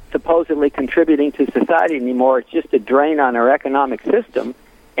really supposedly contributing to society anymore. It's just a drain on our economic system.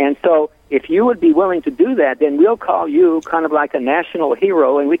 And so if you would be willing to do that, then we'll call you kind of like a national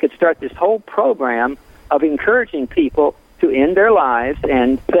hero, and we could start this whole program of encouraging people to end their lives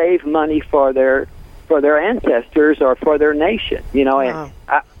and save money for their ancestors or for their nation. You know, and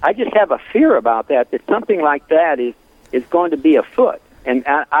I just have a fear about that something like that is going to be afoot, and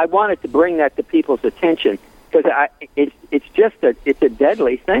I wanted to bring that to people's attention because it's a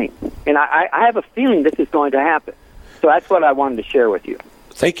deadly thing, and I have a feeling this is going to happen. So that's what I wanted to share with you.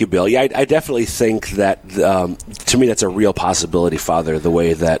 Thank you, Bill. Yeah, I definitely think that, to me, that's a real possibility, Father, the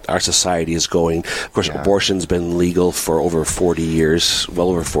way that our society is going. Of course, abortion's been legal for over 40 years, well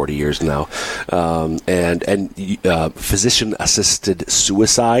over 40 years now. And physician-assisted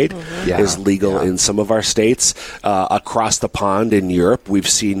suicide is legal in some of our states. Across the pond in Europe, we've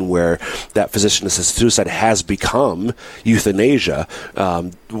seen where that physician-assisted suicide has become euthanasia,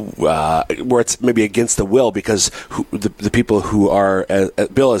 where it's maybe against the will because the people who are...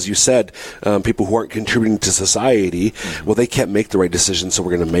 Bill, as you said, people who aren't contributing to society, well, they can't make the right decision, so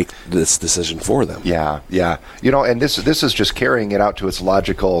we're going to make this decision for them. Yeah. You know, and this is just carrying it out to its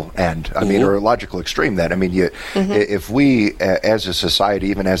logical end. I mean, or logical extreme. That I mean, if we, as a society,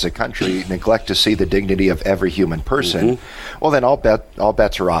 even as a country, neglect to see the dignity of every human person, well, then all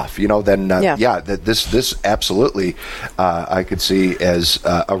bets are off. You know, then this absolutely I could see as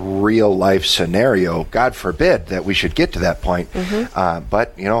a real life scenario. God forbid that we should get to that point.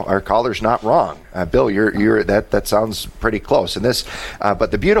 But you know, our caller's not wrong. Bill, you're that sounds pretty close. And this,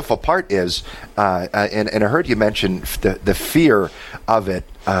 but the beautiful part is, and I heard you mention the fear of it.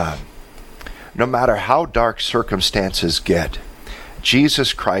 No matter how dark circumstances get,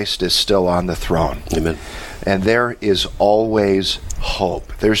 Jesus Christ is still on the throne. Amen. And there is always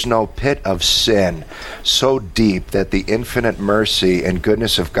hope. There's no pit of sin so deep that the infinite mercy and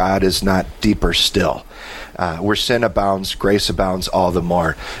goodness of God is not deeper still. Where sin abounds, grace abounds all the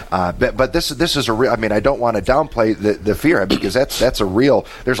more. But this is a real. I mean, I don't want to downplay the fear because that's a real.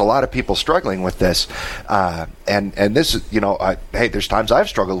 There's a lot of people struggling with this, and this is, you know, hey, there's times I've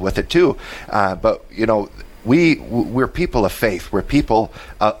struggled with it too. But you know, we're people of faith. We're people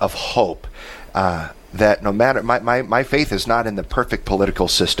of hope. That no matter my faith is not in the perfect political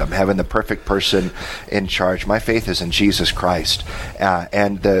system, having the perfect person in charge. My faith is in Jesus Christ,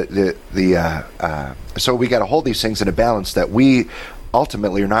 and so we got to hold these things in a balance that we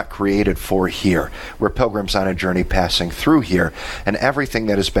ultimately are not created for here. We're pilgrims on a journey passing through here, and everything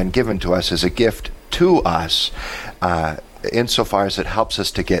that has been given to us is a gift to us. Insofar as it helps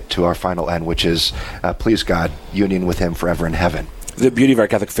us to get to our final end, which is, please God, union with Him forever in heaven. The beauty of our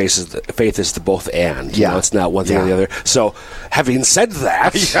Catholic faith is the both and. You know, it's not one thing or the other. So, having said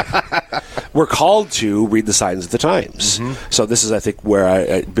that, we're called to read the signs of the times. So this is, I think,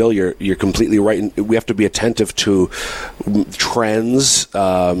 where Bill, you're completely right. We have to be attentive to trends,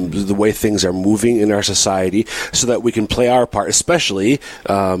 the way things are moving in our society, so that we can play our part. Especially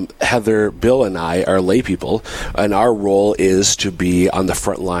Heather, Bill, and I are lay people, and our role is to be on the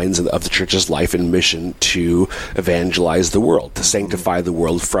front lines of the church's life and mission to evangelize the world, to sanctify the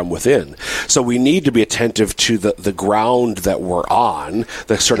world from within. So we need to be attentive to the ground that we're on,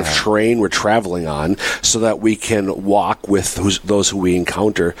 the sort of terrain we're traveling on, so that we can walk with those who we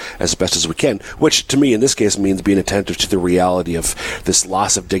encounter as best as we can, which to me in this case means being attentive to the reality of this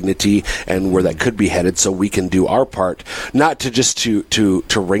loss of dignity and where that could be headed, so we can do our part, not to just to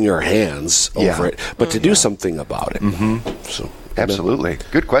wring our hands over it, but to do something about it. So absolutely.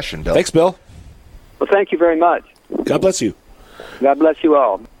 Good question, Bill. Thanks, Bill. Well, thank you very much. God bless you. God bless you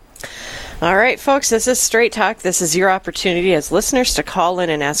all. All right, folks, this is Straight Talk. This is your opportunity as listeners to call in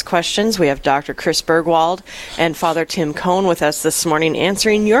and ask questions. We have Dr. Chris Burgwald and Father Tim Cohn with us this morning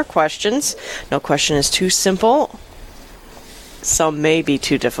answering your questions. No question is too simple. Some may be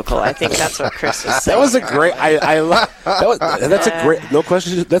too difficult. I think that's what Chris was saying. That was a great. I love. That's a great. No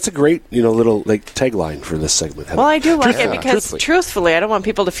question. That's a great, little tagline for this segment. Well, I do like it because truthfully, I don't want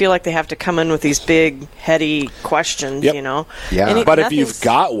people to feel like they have to come in with these big, heady questions. Yep. Yeah. But if you've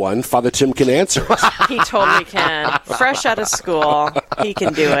got one, Father Tim can answer it. He totally can. Fresh out of school, he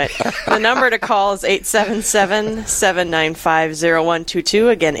can do it. The number to call is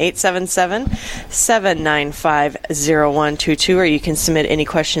 877-795-0122. Again, 877-795-0122. Or you can submit any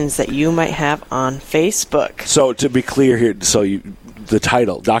questions that you might have on Facebook. So to be clear here, the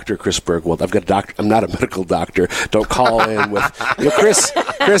title, Dr. Chris Burgwald. I've got a doctor. I'm not a medical doctor. Don't call in with Chris.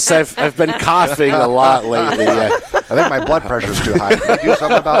 I've been coughing a lot lately. I think my blood pressure's too high. Can you do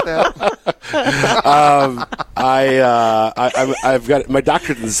something about that? I've got my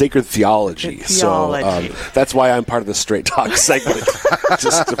doctorate in sacred theology. So that's why I'm part of the Straight Talk segment,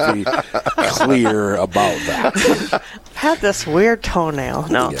 just to be clear about that. had this weird toenail.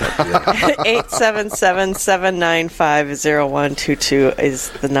 No. 877-795-0122 is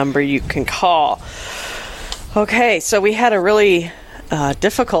the number you can call. Okay, so we had a really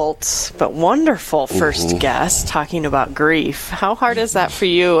difficult but wonderful first guest talking about grief. How hard is that for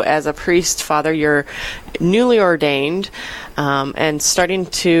you as a priest, Father? You're newly ordained and starting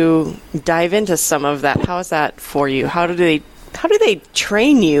to dive into some of that. How is that for you? How do they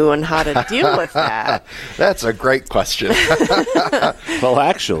train you on how to deal with that? That's a great question. Well,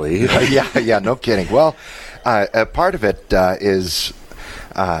 actually, yeah, no kidding. Well, a part of it is,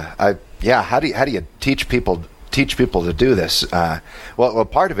 how do you teach people to do this? Well,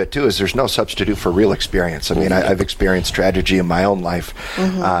 part of it too is there's no substitute for real experience. I mean, I've experienced tragedy in my own life.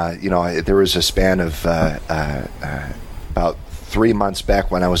 There was a span of about 3 months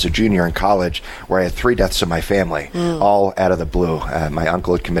back when I was a junior in college where I had 3 deaths in my family, all out of the blue. My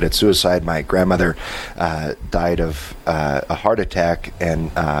uncle had committed suicide. My grandmother died of a heart attack,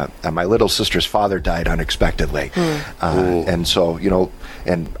 and my little sister's father died unexpectedly. And so,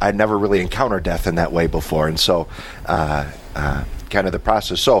 and I'd never really encountered death in that way before. And so, kind of the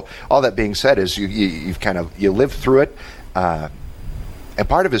process. So all that being said is you live through it. And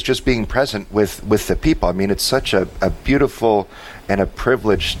part of it is just being present with the people. I mean, it's such a beautiful and a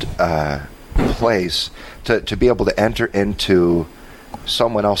privileged place to be able to enter into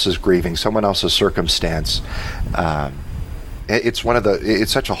someone else's grieving, someone else's circumstance. It's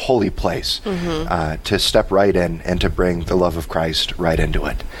such a holy place to step right in and to bring the love of Christ right into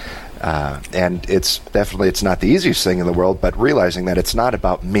it. And it's not the easiest thing in the world, but realizing that it's not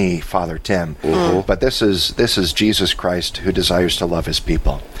about me, Father Tim, but this is Jesus Christ who desires to love his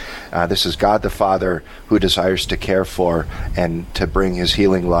people. This is God the Father who desires to care for and to bring his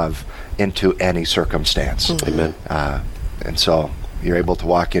healing love into any circumstance. Amen. And so you're able to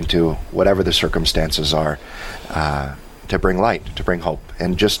walk into whatever the circumstances are, to bring light, to bring hope,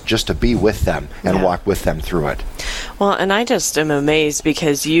 and just to be with them and walk with them through it. Well, and I just am amazed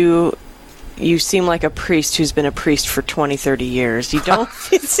because you seem like a priest who's been a priest for 20, 30 years. You don't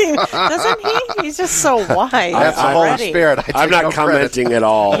seem, doesn't he? He's just so wise. That's the Holy Spirit. I'm not commenting at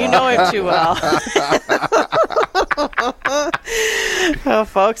all. You know him too well. Well,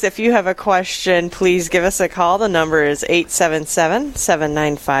 folks, if you have a question, please give us a call. The number is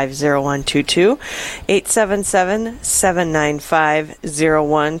 877-795-0122,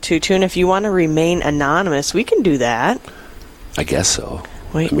 877-795-0122. And if you want to remain anonymous, we can do that. I guess so.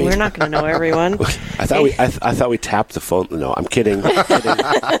 We're not going to know everyone. I thought we tapped the phone. No, I'm kidding.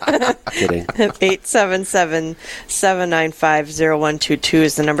 Kidding. 877-795-0122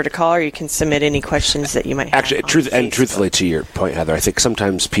 is the number to call, or you can submit any questions that you might have. Actually, truthfully, to your point, Heather, I think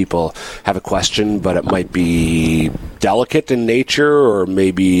sometimes people have a question, but it might be delicate in nature, or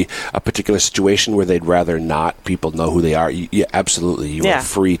maybe a particular situation where they'd rather not people know who they are. Absolutely. You are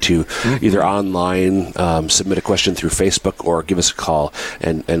free to either online submit a question through Facebook or give us a call.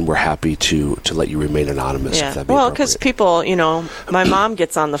 And we're happy to let you remain anonymous. Yeah. If that'd be well, because people, my mom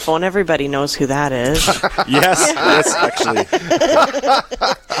gets on the phone. Everybody knows who that is. Yes, actually.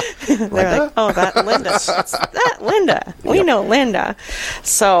 They're like, oh, that Linda. It's that Linda. We know Linda.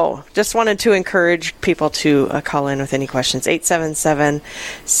 So just wanted to encourage people to call in with any questions.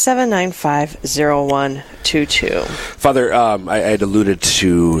 877-795-0122. Father, I had alluded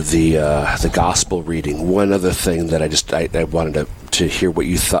to the gospel reading. One other thing that I wanted to hear what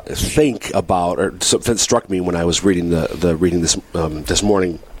you think about, or something that struck me when I was reading the reading this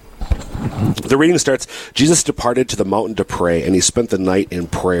morning. The reading starts, Jesus departed to the mountain to pray, and he spent the night in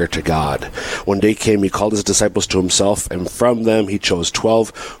prayer to God. When day came, he called his disciples to himself, and from them he chose 12,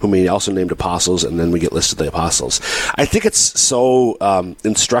 whom he also named apostles, and then we get listed the apostles. I think it's so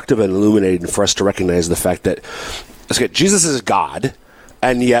instructive and illuminating for us to recognize the fact that Jesus is God.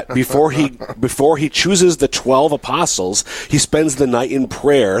 And yet, before he chooses the 12 apostles, he spends the night in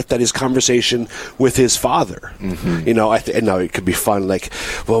prayer. That is conversation with his Father. Mm-hmm. Now it could be fun. Like,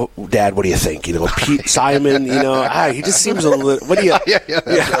 well, Dad, what do you think? Pete, Simon. He just seems a little. What do you?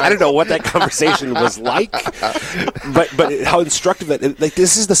 I don't know what that conversation was like, but how instructive that. Like,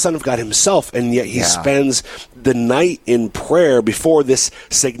 this is the Son of God himself, and yet he spends the night in prayer before this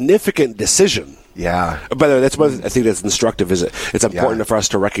significant decision. Yeah. By the way, that's what I think that's instructive. Is it's important for us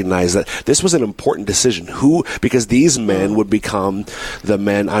to recognize that this was an important decision. Because these men would become the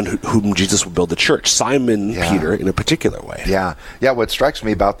men on whom Jesus would build the church. Simon Peter, in a particular way. Yeah. What strikes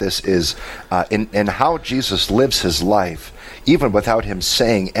me about this is in how Jesus lives his life. Even without him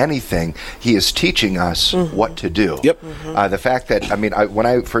saying anything, he is teaching us what to do. Yep. The fact that, when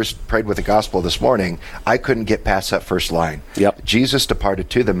I first prayed with the gospel this morning, I couldn't get past that first line. Yep. Jesus departed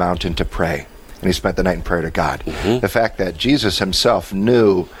to the mountain to pray. and he spent the night in prayer to God. The fact that Jesus himself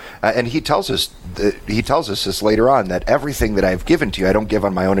knew, and he tells us this later on, that everything that I've given to you, I don't give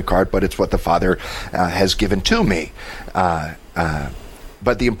on my own accord, but it's what the Father has given to me.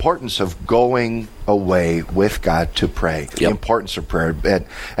 But the importance of going away with God to pray, the importance of prayer,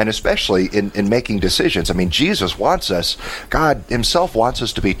 and especially in making decisions. I mean, Jesus wants us, God himself wants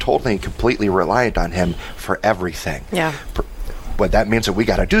us to be totally and completely reliant on him for everything. Yeah. But that means that we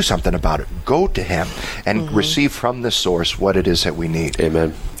got to do something about it. Go to him and receive from the source what it is that we need.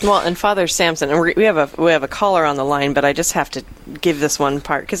 Amen. Well, and Father Samson, and we have a caller on the line, but I just have to give this one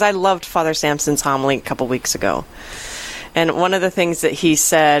part because I loved Father Samson's homily a couple weeks ago. And one of the things that he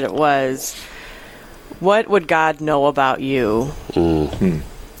said was, what would God know about you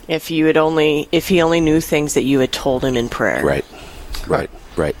if he only knew things that you had told him in prayer?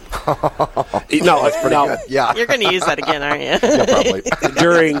 Right. No, that's pretty good. Yeah. You're going to use that again, aren't you? Yeah, probably.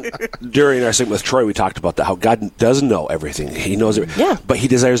 During our segment with Troy, we talked about that, how God does know everything. He knows it. Yeah. But he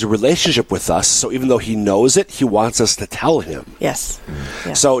desires a relationship with us. So even though he knows it, he wants us to tell him. Yes.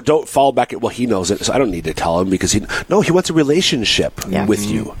 Yeah. So don't fall back at, well, he knows it, so I don't need to tell him, because he wants a relationship with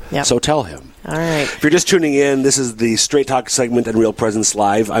you. Yeah. So tell him. All right. If you're just tuning in, this is the Straight Talk segment and Real Presence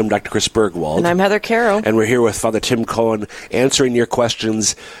Live. I'm Dr. Chris Bergwald. And I'm Heather Caro. And we're here with Father Tim Cohen answering your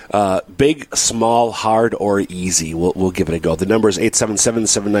questions, big, small, hard, or easy. We'll give it a go. The number is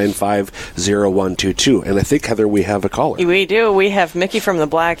 877-795-0122. And I think, Heather, we have a caller. We do. We have Mickey from the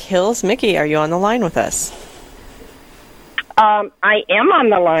Black Hills. Mickey, are you on the line with us? I am on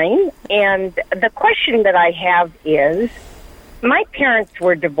the line, and the question that I have is, my parents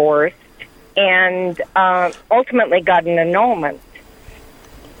were divorced and ultimately got an annulment.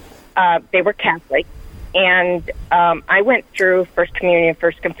 They were Catholic, and I went through First Communion,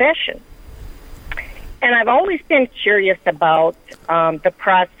 First Confession. And I've always been curious about the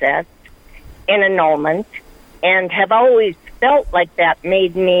process in annulment, and have always felt like that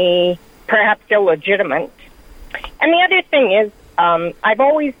made me perhaps illegitimate. And the other thing is, I've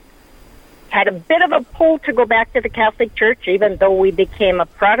always had a bit of a pull to go back to the Catholic Church, even though we became a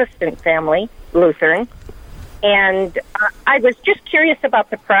Protestant family, Lutheran. And I was just curious about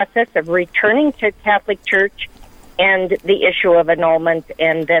the process of returning to Catholic Church and the issue of annulment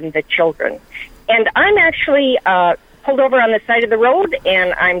and then the children. And I'm actually pulled over on the side of the road,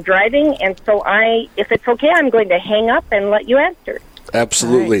 and I'm driving, and so if it's okay, I'm going to hang up and let you answer.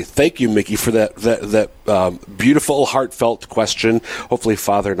 Absolutely. Right. Thank you, Mickey, for that beautiful, heartfelt question. Hopefully,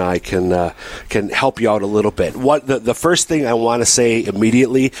 Father and I can help you out a little bit. The first thing I want to say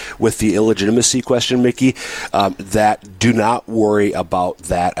immediately with the illegitimacy question, Mickey, that do not worry about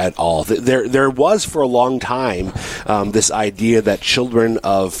that at all. There was for a long time this idea that children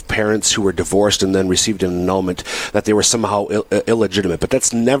of parents who were divorced and then received an annulment, that they were somehow illegitimate. But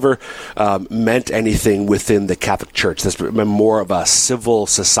that's never meant anything within the Catholic Church. That's been more of a civil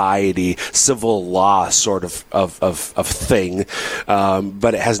society, civil law sort of thing,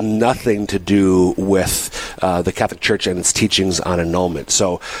 but it has nothing to do with the Catholic Church and its teachings on annulment.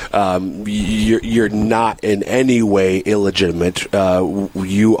 So you're not in any way illegitimate.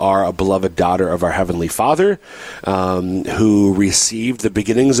 You are a beloved daughter of our Heavenly Father, who received the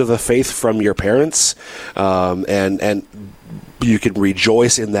beginnings of the faith from your parents, and you can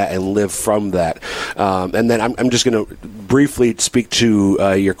rejoice in that and live from that. And then I'm just going to briefly speak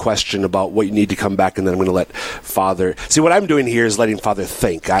to your question about what you need to come back, and then I'm going to let Father... See, what I'm doing here is letting Father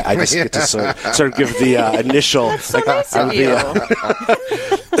think. I just get to sort of give the initial... Nice of you.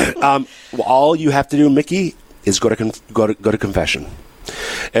 All you have to do, Mickey, is go to confession.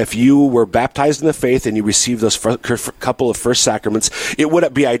 If you were baptized in the faith and you received those couple of first sacraments, it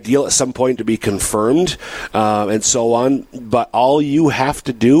would be ideal at some point to be confirmed and so on. But all you have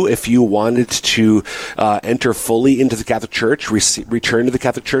to do, if you wanted to enter fully into the Catholic Church, return to the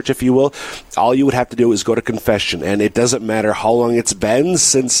Catholic Church, if you will, all you would have to do is go to confession. And it doesn't matter how long it's been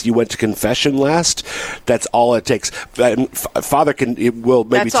since you went to confession last. That's all it takes. Father will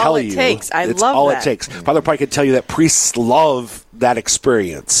maybe that's tell all you. It takes. It's all it takes. Father probably could tell you that priests love that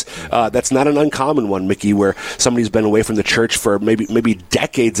experience. That's not an uncommon one, Mickey, where somebody's been away from the church for maybe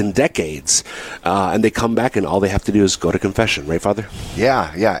decades and decades, and they come back and all they have to do is go to confession, right, Father?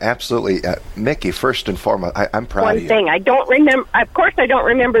 Yeah, absolutely. Mickey, first and foremost, I'm proud of you. One thing, I don't remember, of course I don't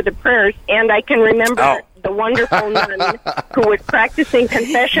remember the prayers, and I can remember the wonderful nun who was practicing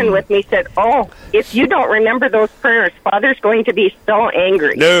confession with me said, if you don't remember those prayers, Father's going to be so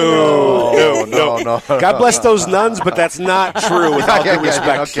angry. No. God bless those nuns, but that's not true with all due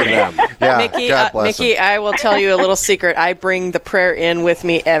respect to them. Yeah, Mickey, God bless Mickey, him. I will tell you a little secret. I bring the prayer in with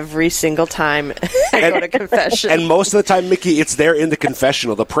me every single time I go to confession. And most of the time, Mickey, it's there in the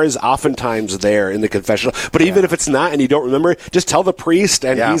confessional. The prayer is oftentimes there in the confessional. But even if it's not and you don't remember, just tell the priest,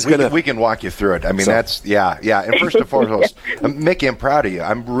 and he's going to... We can walk you through it. I mean, that's... Yeah. And first and foremost, Mickey, I'm proud of you.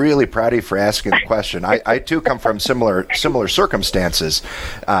 I'm really proud of you for asking the question. I too, come from similar circumstances.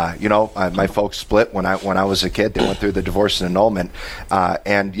 My folks split when I was a kid. They went through the divorce and annulment.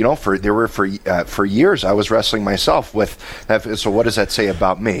 And, for years, I was wrestling myself with, so what does that say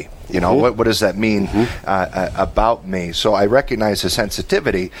about me? What does that mean about me? So I recognize the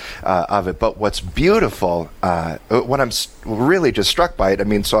sensitivity of it. But what's beautiful, when I'm really just struck by it, I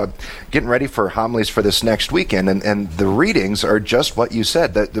mean, so I'm getting ready for homilies for this next weekend, and the readings are just what you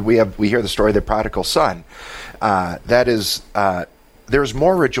said. That we hear the story of the prodigal son. That is... there's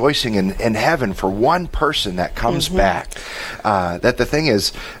more rejoicing in heaven for one person that comes back. That the thing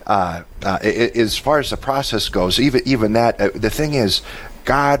is, as far as the process goes, even that, the thing is,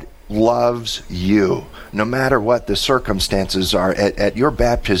 God loves you. No matter what the circumstances are, at your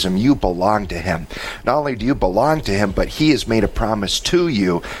baptism, you belong to Him. Not only do you belong to Him, but He has made a promise to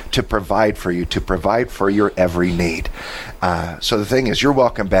you to provide for you, to provide for your every need. So the thing is, you're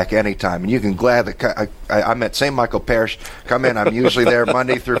welcome back anytime, and you can gladly. I'm at St. Michael Parish. Come in. I'm usually there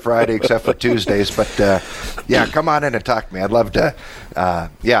Monday through Friday, except for Tuesdays. But come on in and talk to me. I'd love to.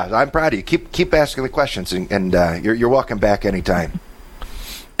 I'm proud of you. Keep asking the questions, and you're welcome back anytime.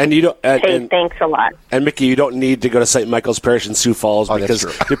 And you don't. Thanks a lot. And Mickey, you don't need to go to St. Michael's Parish in Sioux Falls because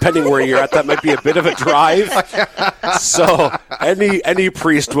depending where you're at, that might be a bit of a drive. So any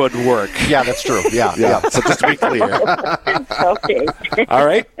priest would work. Yeah, that's true. Yeah. So just to be clear. Okay. All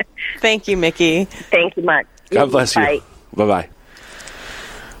right. Thank you, Mickey. Thank you much. God bless you. Bye. Bye-bye.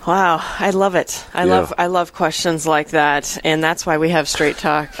 Wow, I love it. I love questions like that, and that's why we have Straight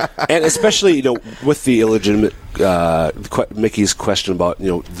Talk. And especially, with the illegitimate Mickey's question about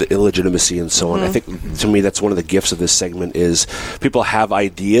the illegitimacy and so on. I think to me that's one of the gifts of this segment is people have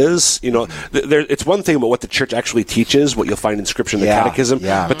ideas. It's one thing about what the church actually teaches, what you'll find in Scripture and the Catechism,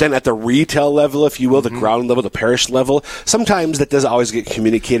 but then at the retail level, if you will, the ground level, the parish level, sometimes that doesn't always get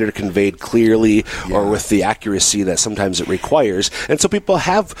communicated or conveyed clearly or with the accuracy that sometimes it requires, and so people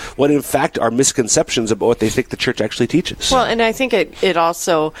have what in fact are misconceptions about what they think the church actually teaches. Well, and I think it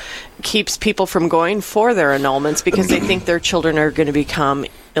also keeps people from going for their annulments because they think their children are going to become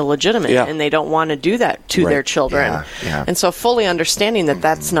illegitimate and they don't want to do that to their children. And so fully understanding that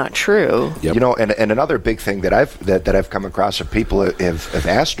that's not true. And another big thing that I've come across or people have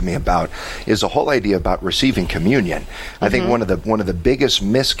asked me about is the whole idea about receiving communion. I think one of the biggest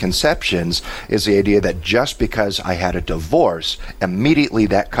misconceptions is the idea that just because I had a divorce, immediately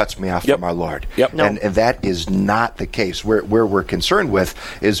that cuts me off from our Lord. And that is not the case. Where we're concerned with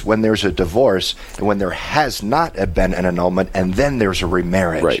is when there's a divorce and when there has not been an annulment and then there's a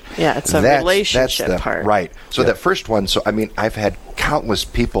remarriage. Right. Yeah, it's a relationship part. Right. So that first one, I've had countless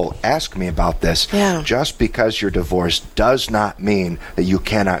people ask me about this. Yeah. Just because you're divorced does not mean that you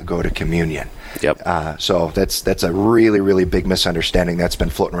cannot go to communion. So that's a really, really big misunderstanding that's been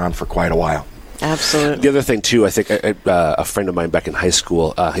floating around for quite a while. Absolutely. The other thing, too, I think a friend of mine back in high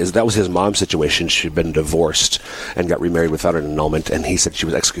school, that was his mom's situation. She'd been divorced and got remarried without an annulment, and he said she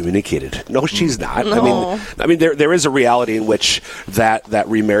was excommunicated. No, she's not. No. I mean, there is a reality in which that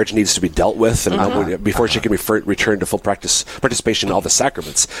remarriage needs to be dealt with and before she can return to full participation in all the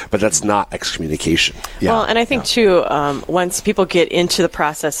sacraments, but that's not excommunication. Well, and I think, too, once people get into the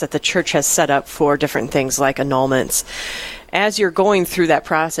process that the church has set up for different things like annulments, as you're going through that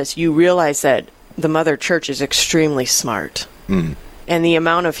process, you realize that the Mother Church is extremely smart. And the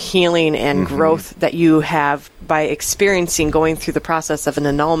amount of healing and growth that you have by going through the process of an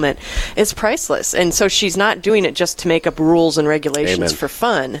annulment is priceless. And so she's not doing it just to make up rules and regulations for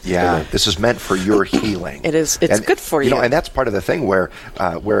fun. Yeah, this is meant for your healing. It is. It's good for you. And that's part of the thing where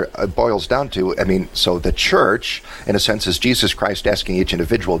it boils down to, so the church, in a sense, is Jesus Christ asking each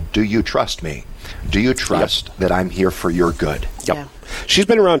individual, do you trust me? Do you trust that I'm here for your good? Yep. Yeah. She's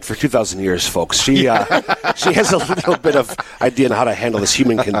been around for 2,000 years, folks. She has a little bit of idea on how to handle this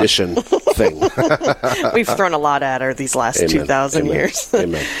human condition thing. We've thrown a lot at her these last 2,000 years.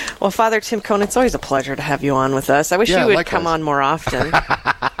 Amen. Well, Father Tim Cohn, it's always a pleasure to have you on with us. I wish you would come on more often.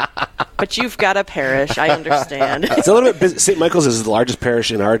 But you've got a parish, I understand. It's a little bit busy. St. Michael's is the largest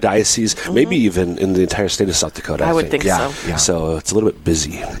parish in our diocese, maybe even in the entire state of South Dakota. I would think so. Yeah. So it's a little bit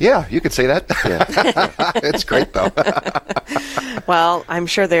busy. Yeah, you could say that. It's great, though. Well, I'm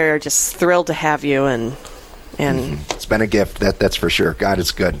sure they're just thrilled to have you, and And it's been a gift, that's for sure. God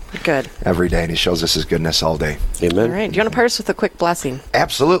is good. Good. Every day, and he shows us his goodness all day. Amen. All right. Do you want to part us with a quick blessing?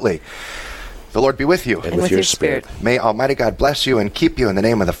 Absolutely. The Lord be with you. And with your spirit. May Almighty God bless you and keep you in the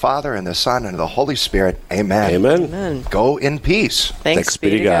name of the Father, and the Son, and of the Holy Spirit. Amen. Amen. Go in peace. Thanks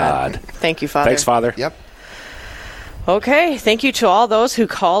be to God. Thank you, Father. Thanks, Father. Yep. Okay, thank you to all those who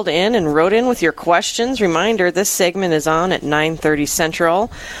called in and wrote in with your questions. Reminder, this segment is on at 9:30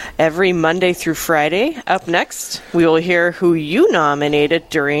 Central every Monday through Friday. Up next, we will hear who you nominated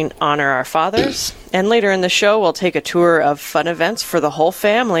during Honor Our Fathers. And later in the show, we'll take a tour of fun events for the whole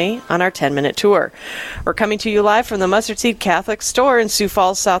family on our 10-minute tour. We're coming to you live from the Mustard Seed Catholic Store in Sioux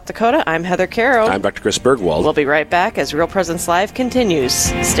Falls, South Dakota. I'm Heather Caro. I'm Dr. Chris Bergwald. We'll be right back as Real Presence Live continues.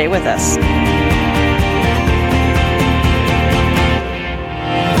 Stay with us.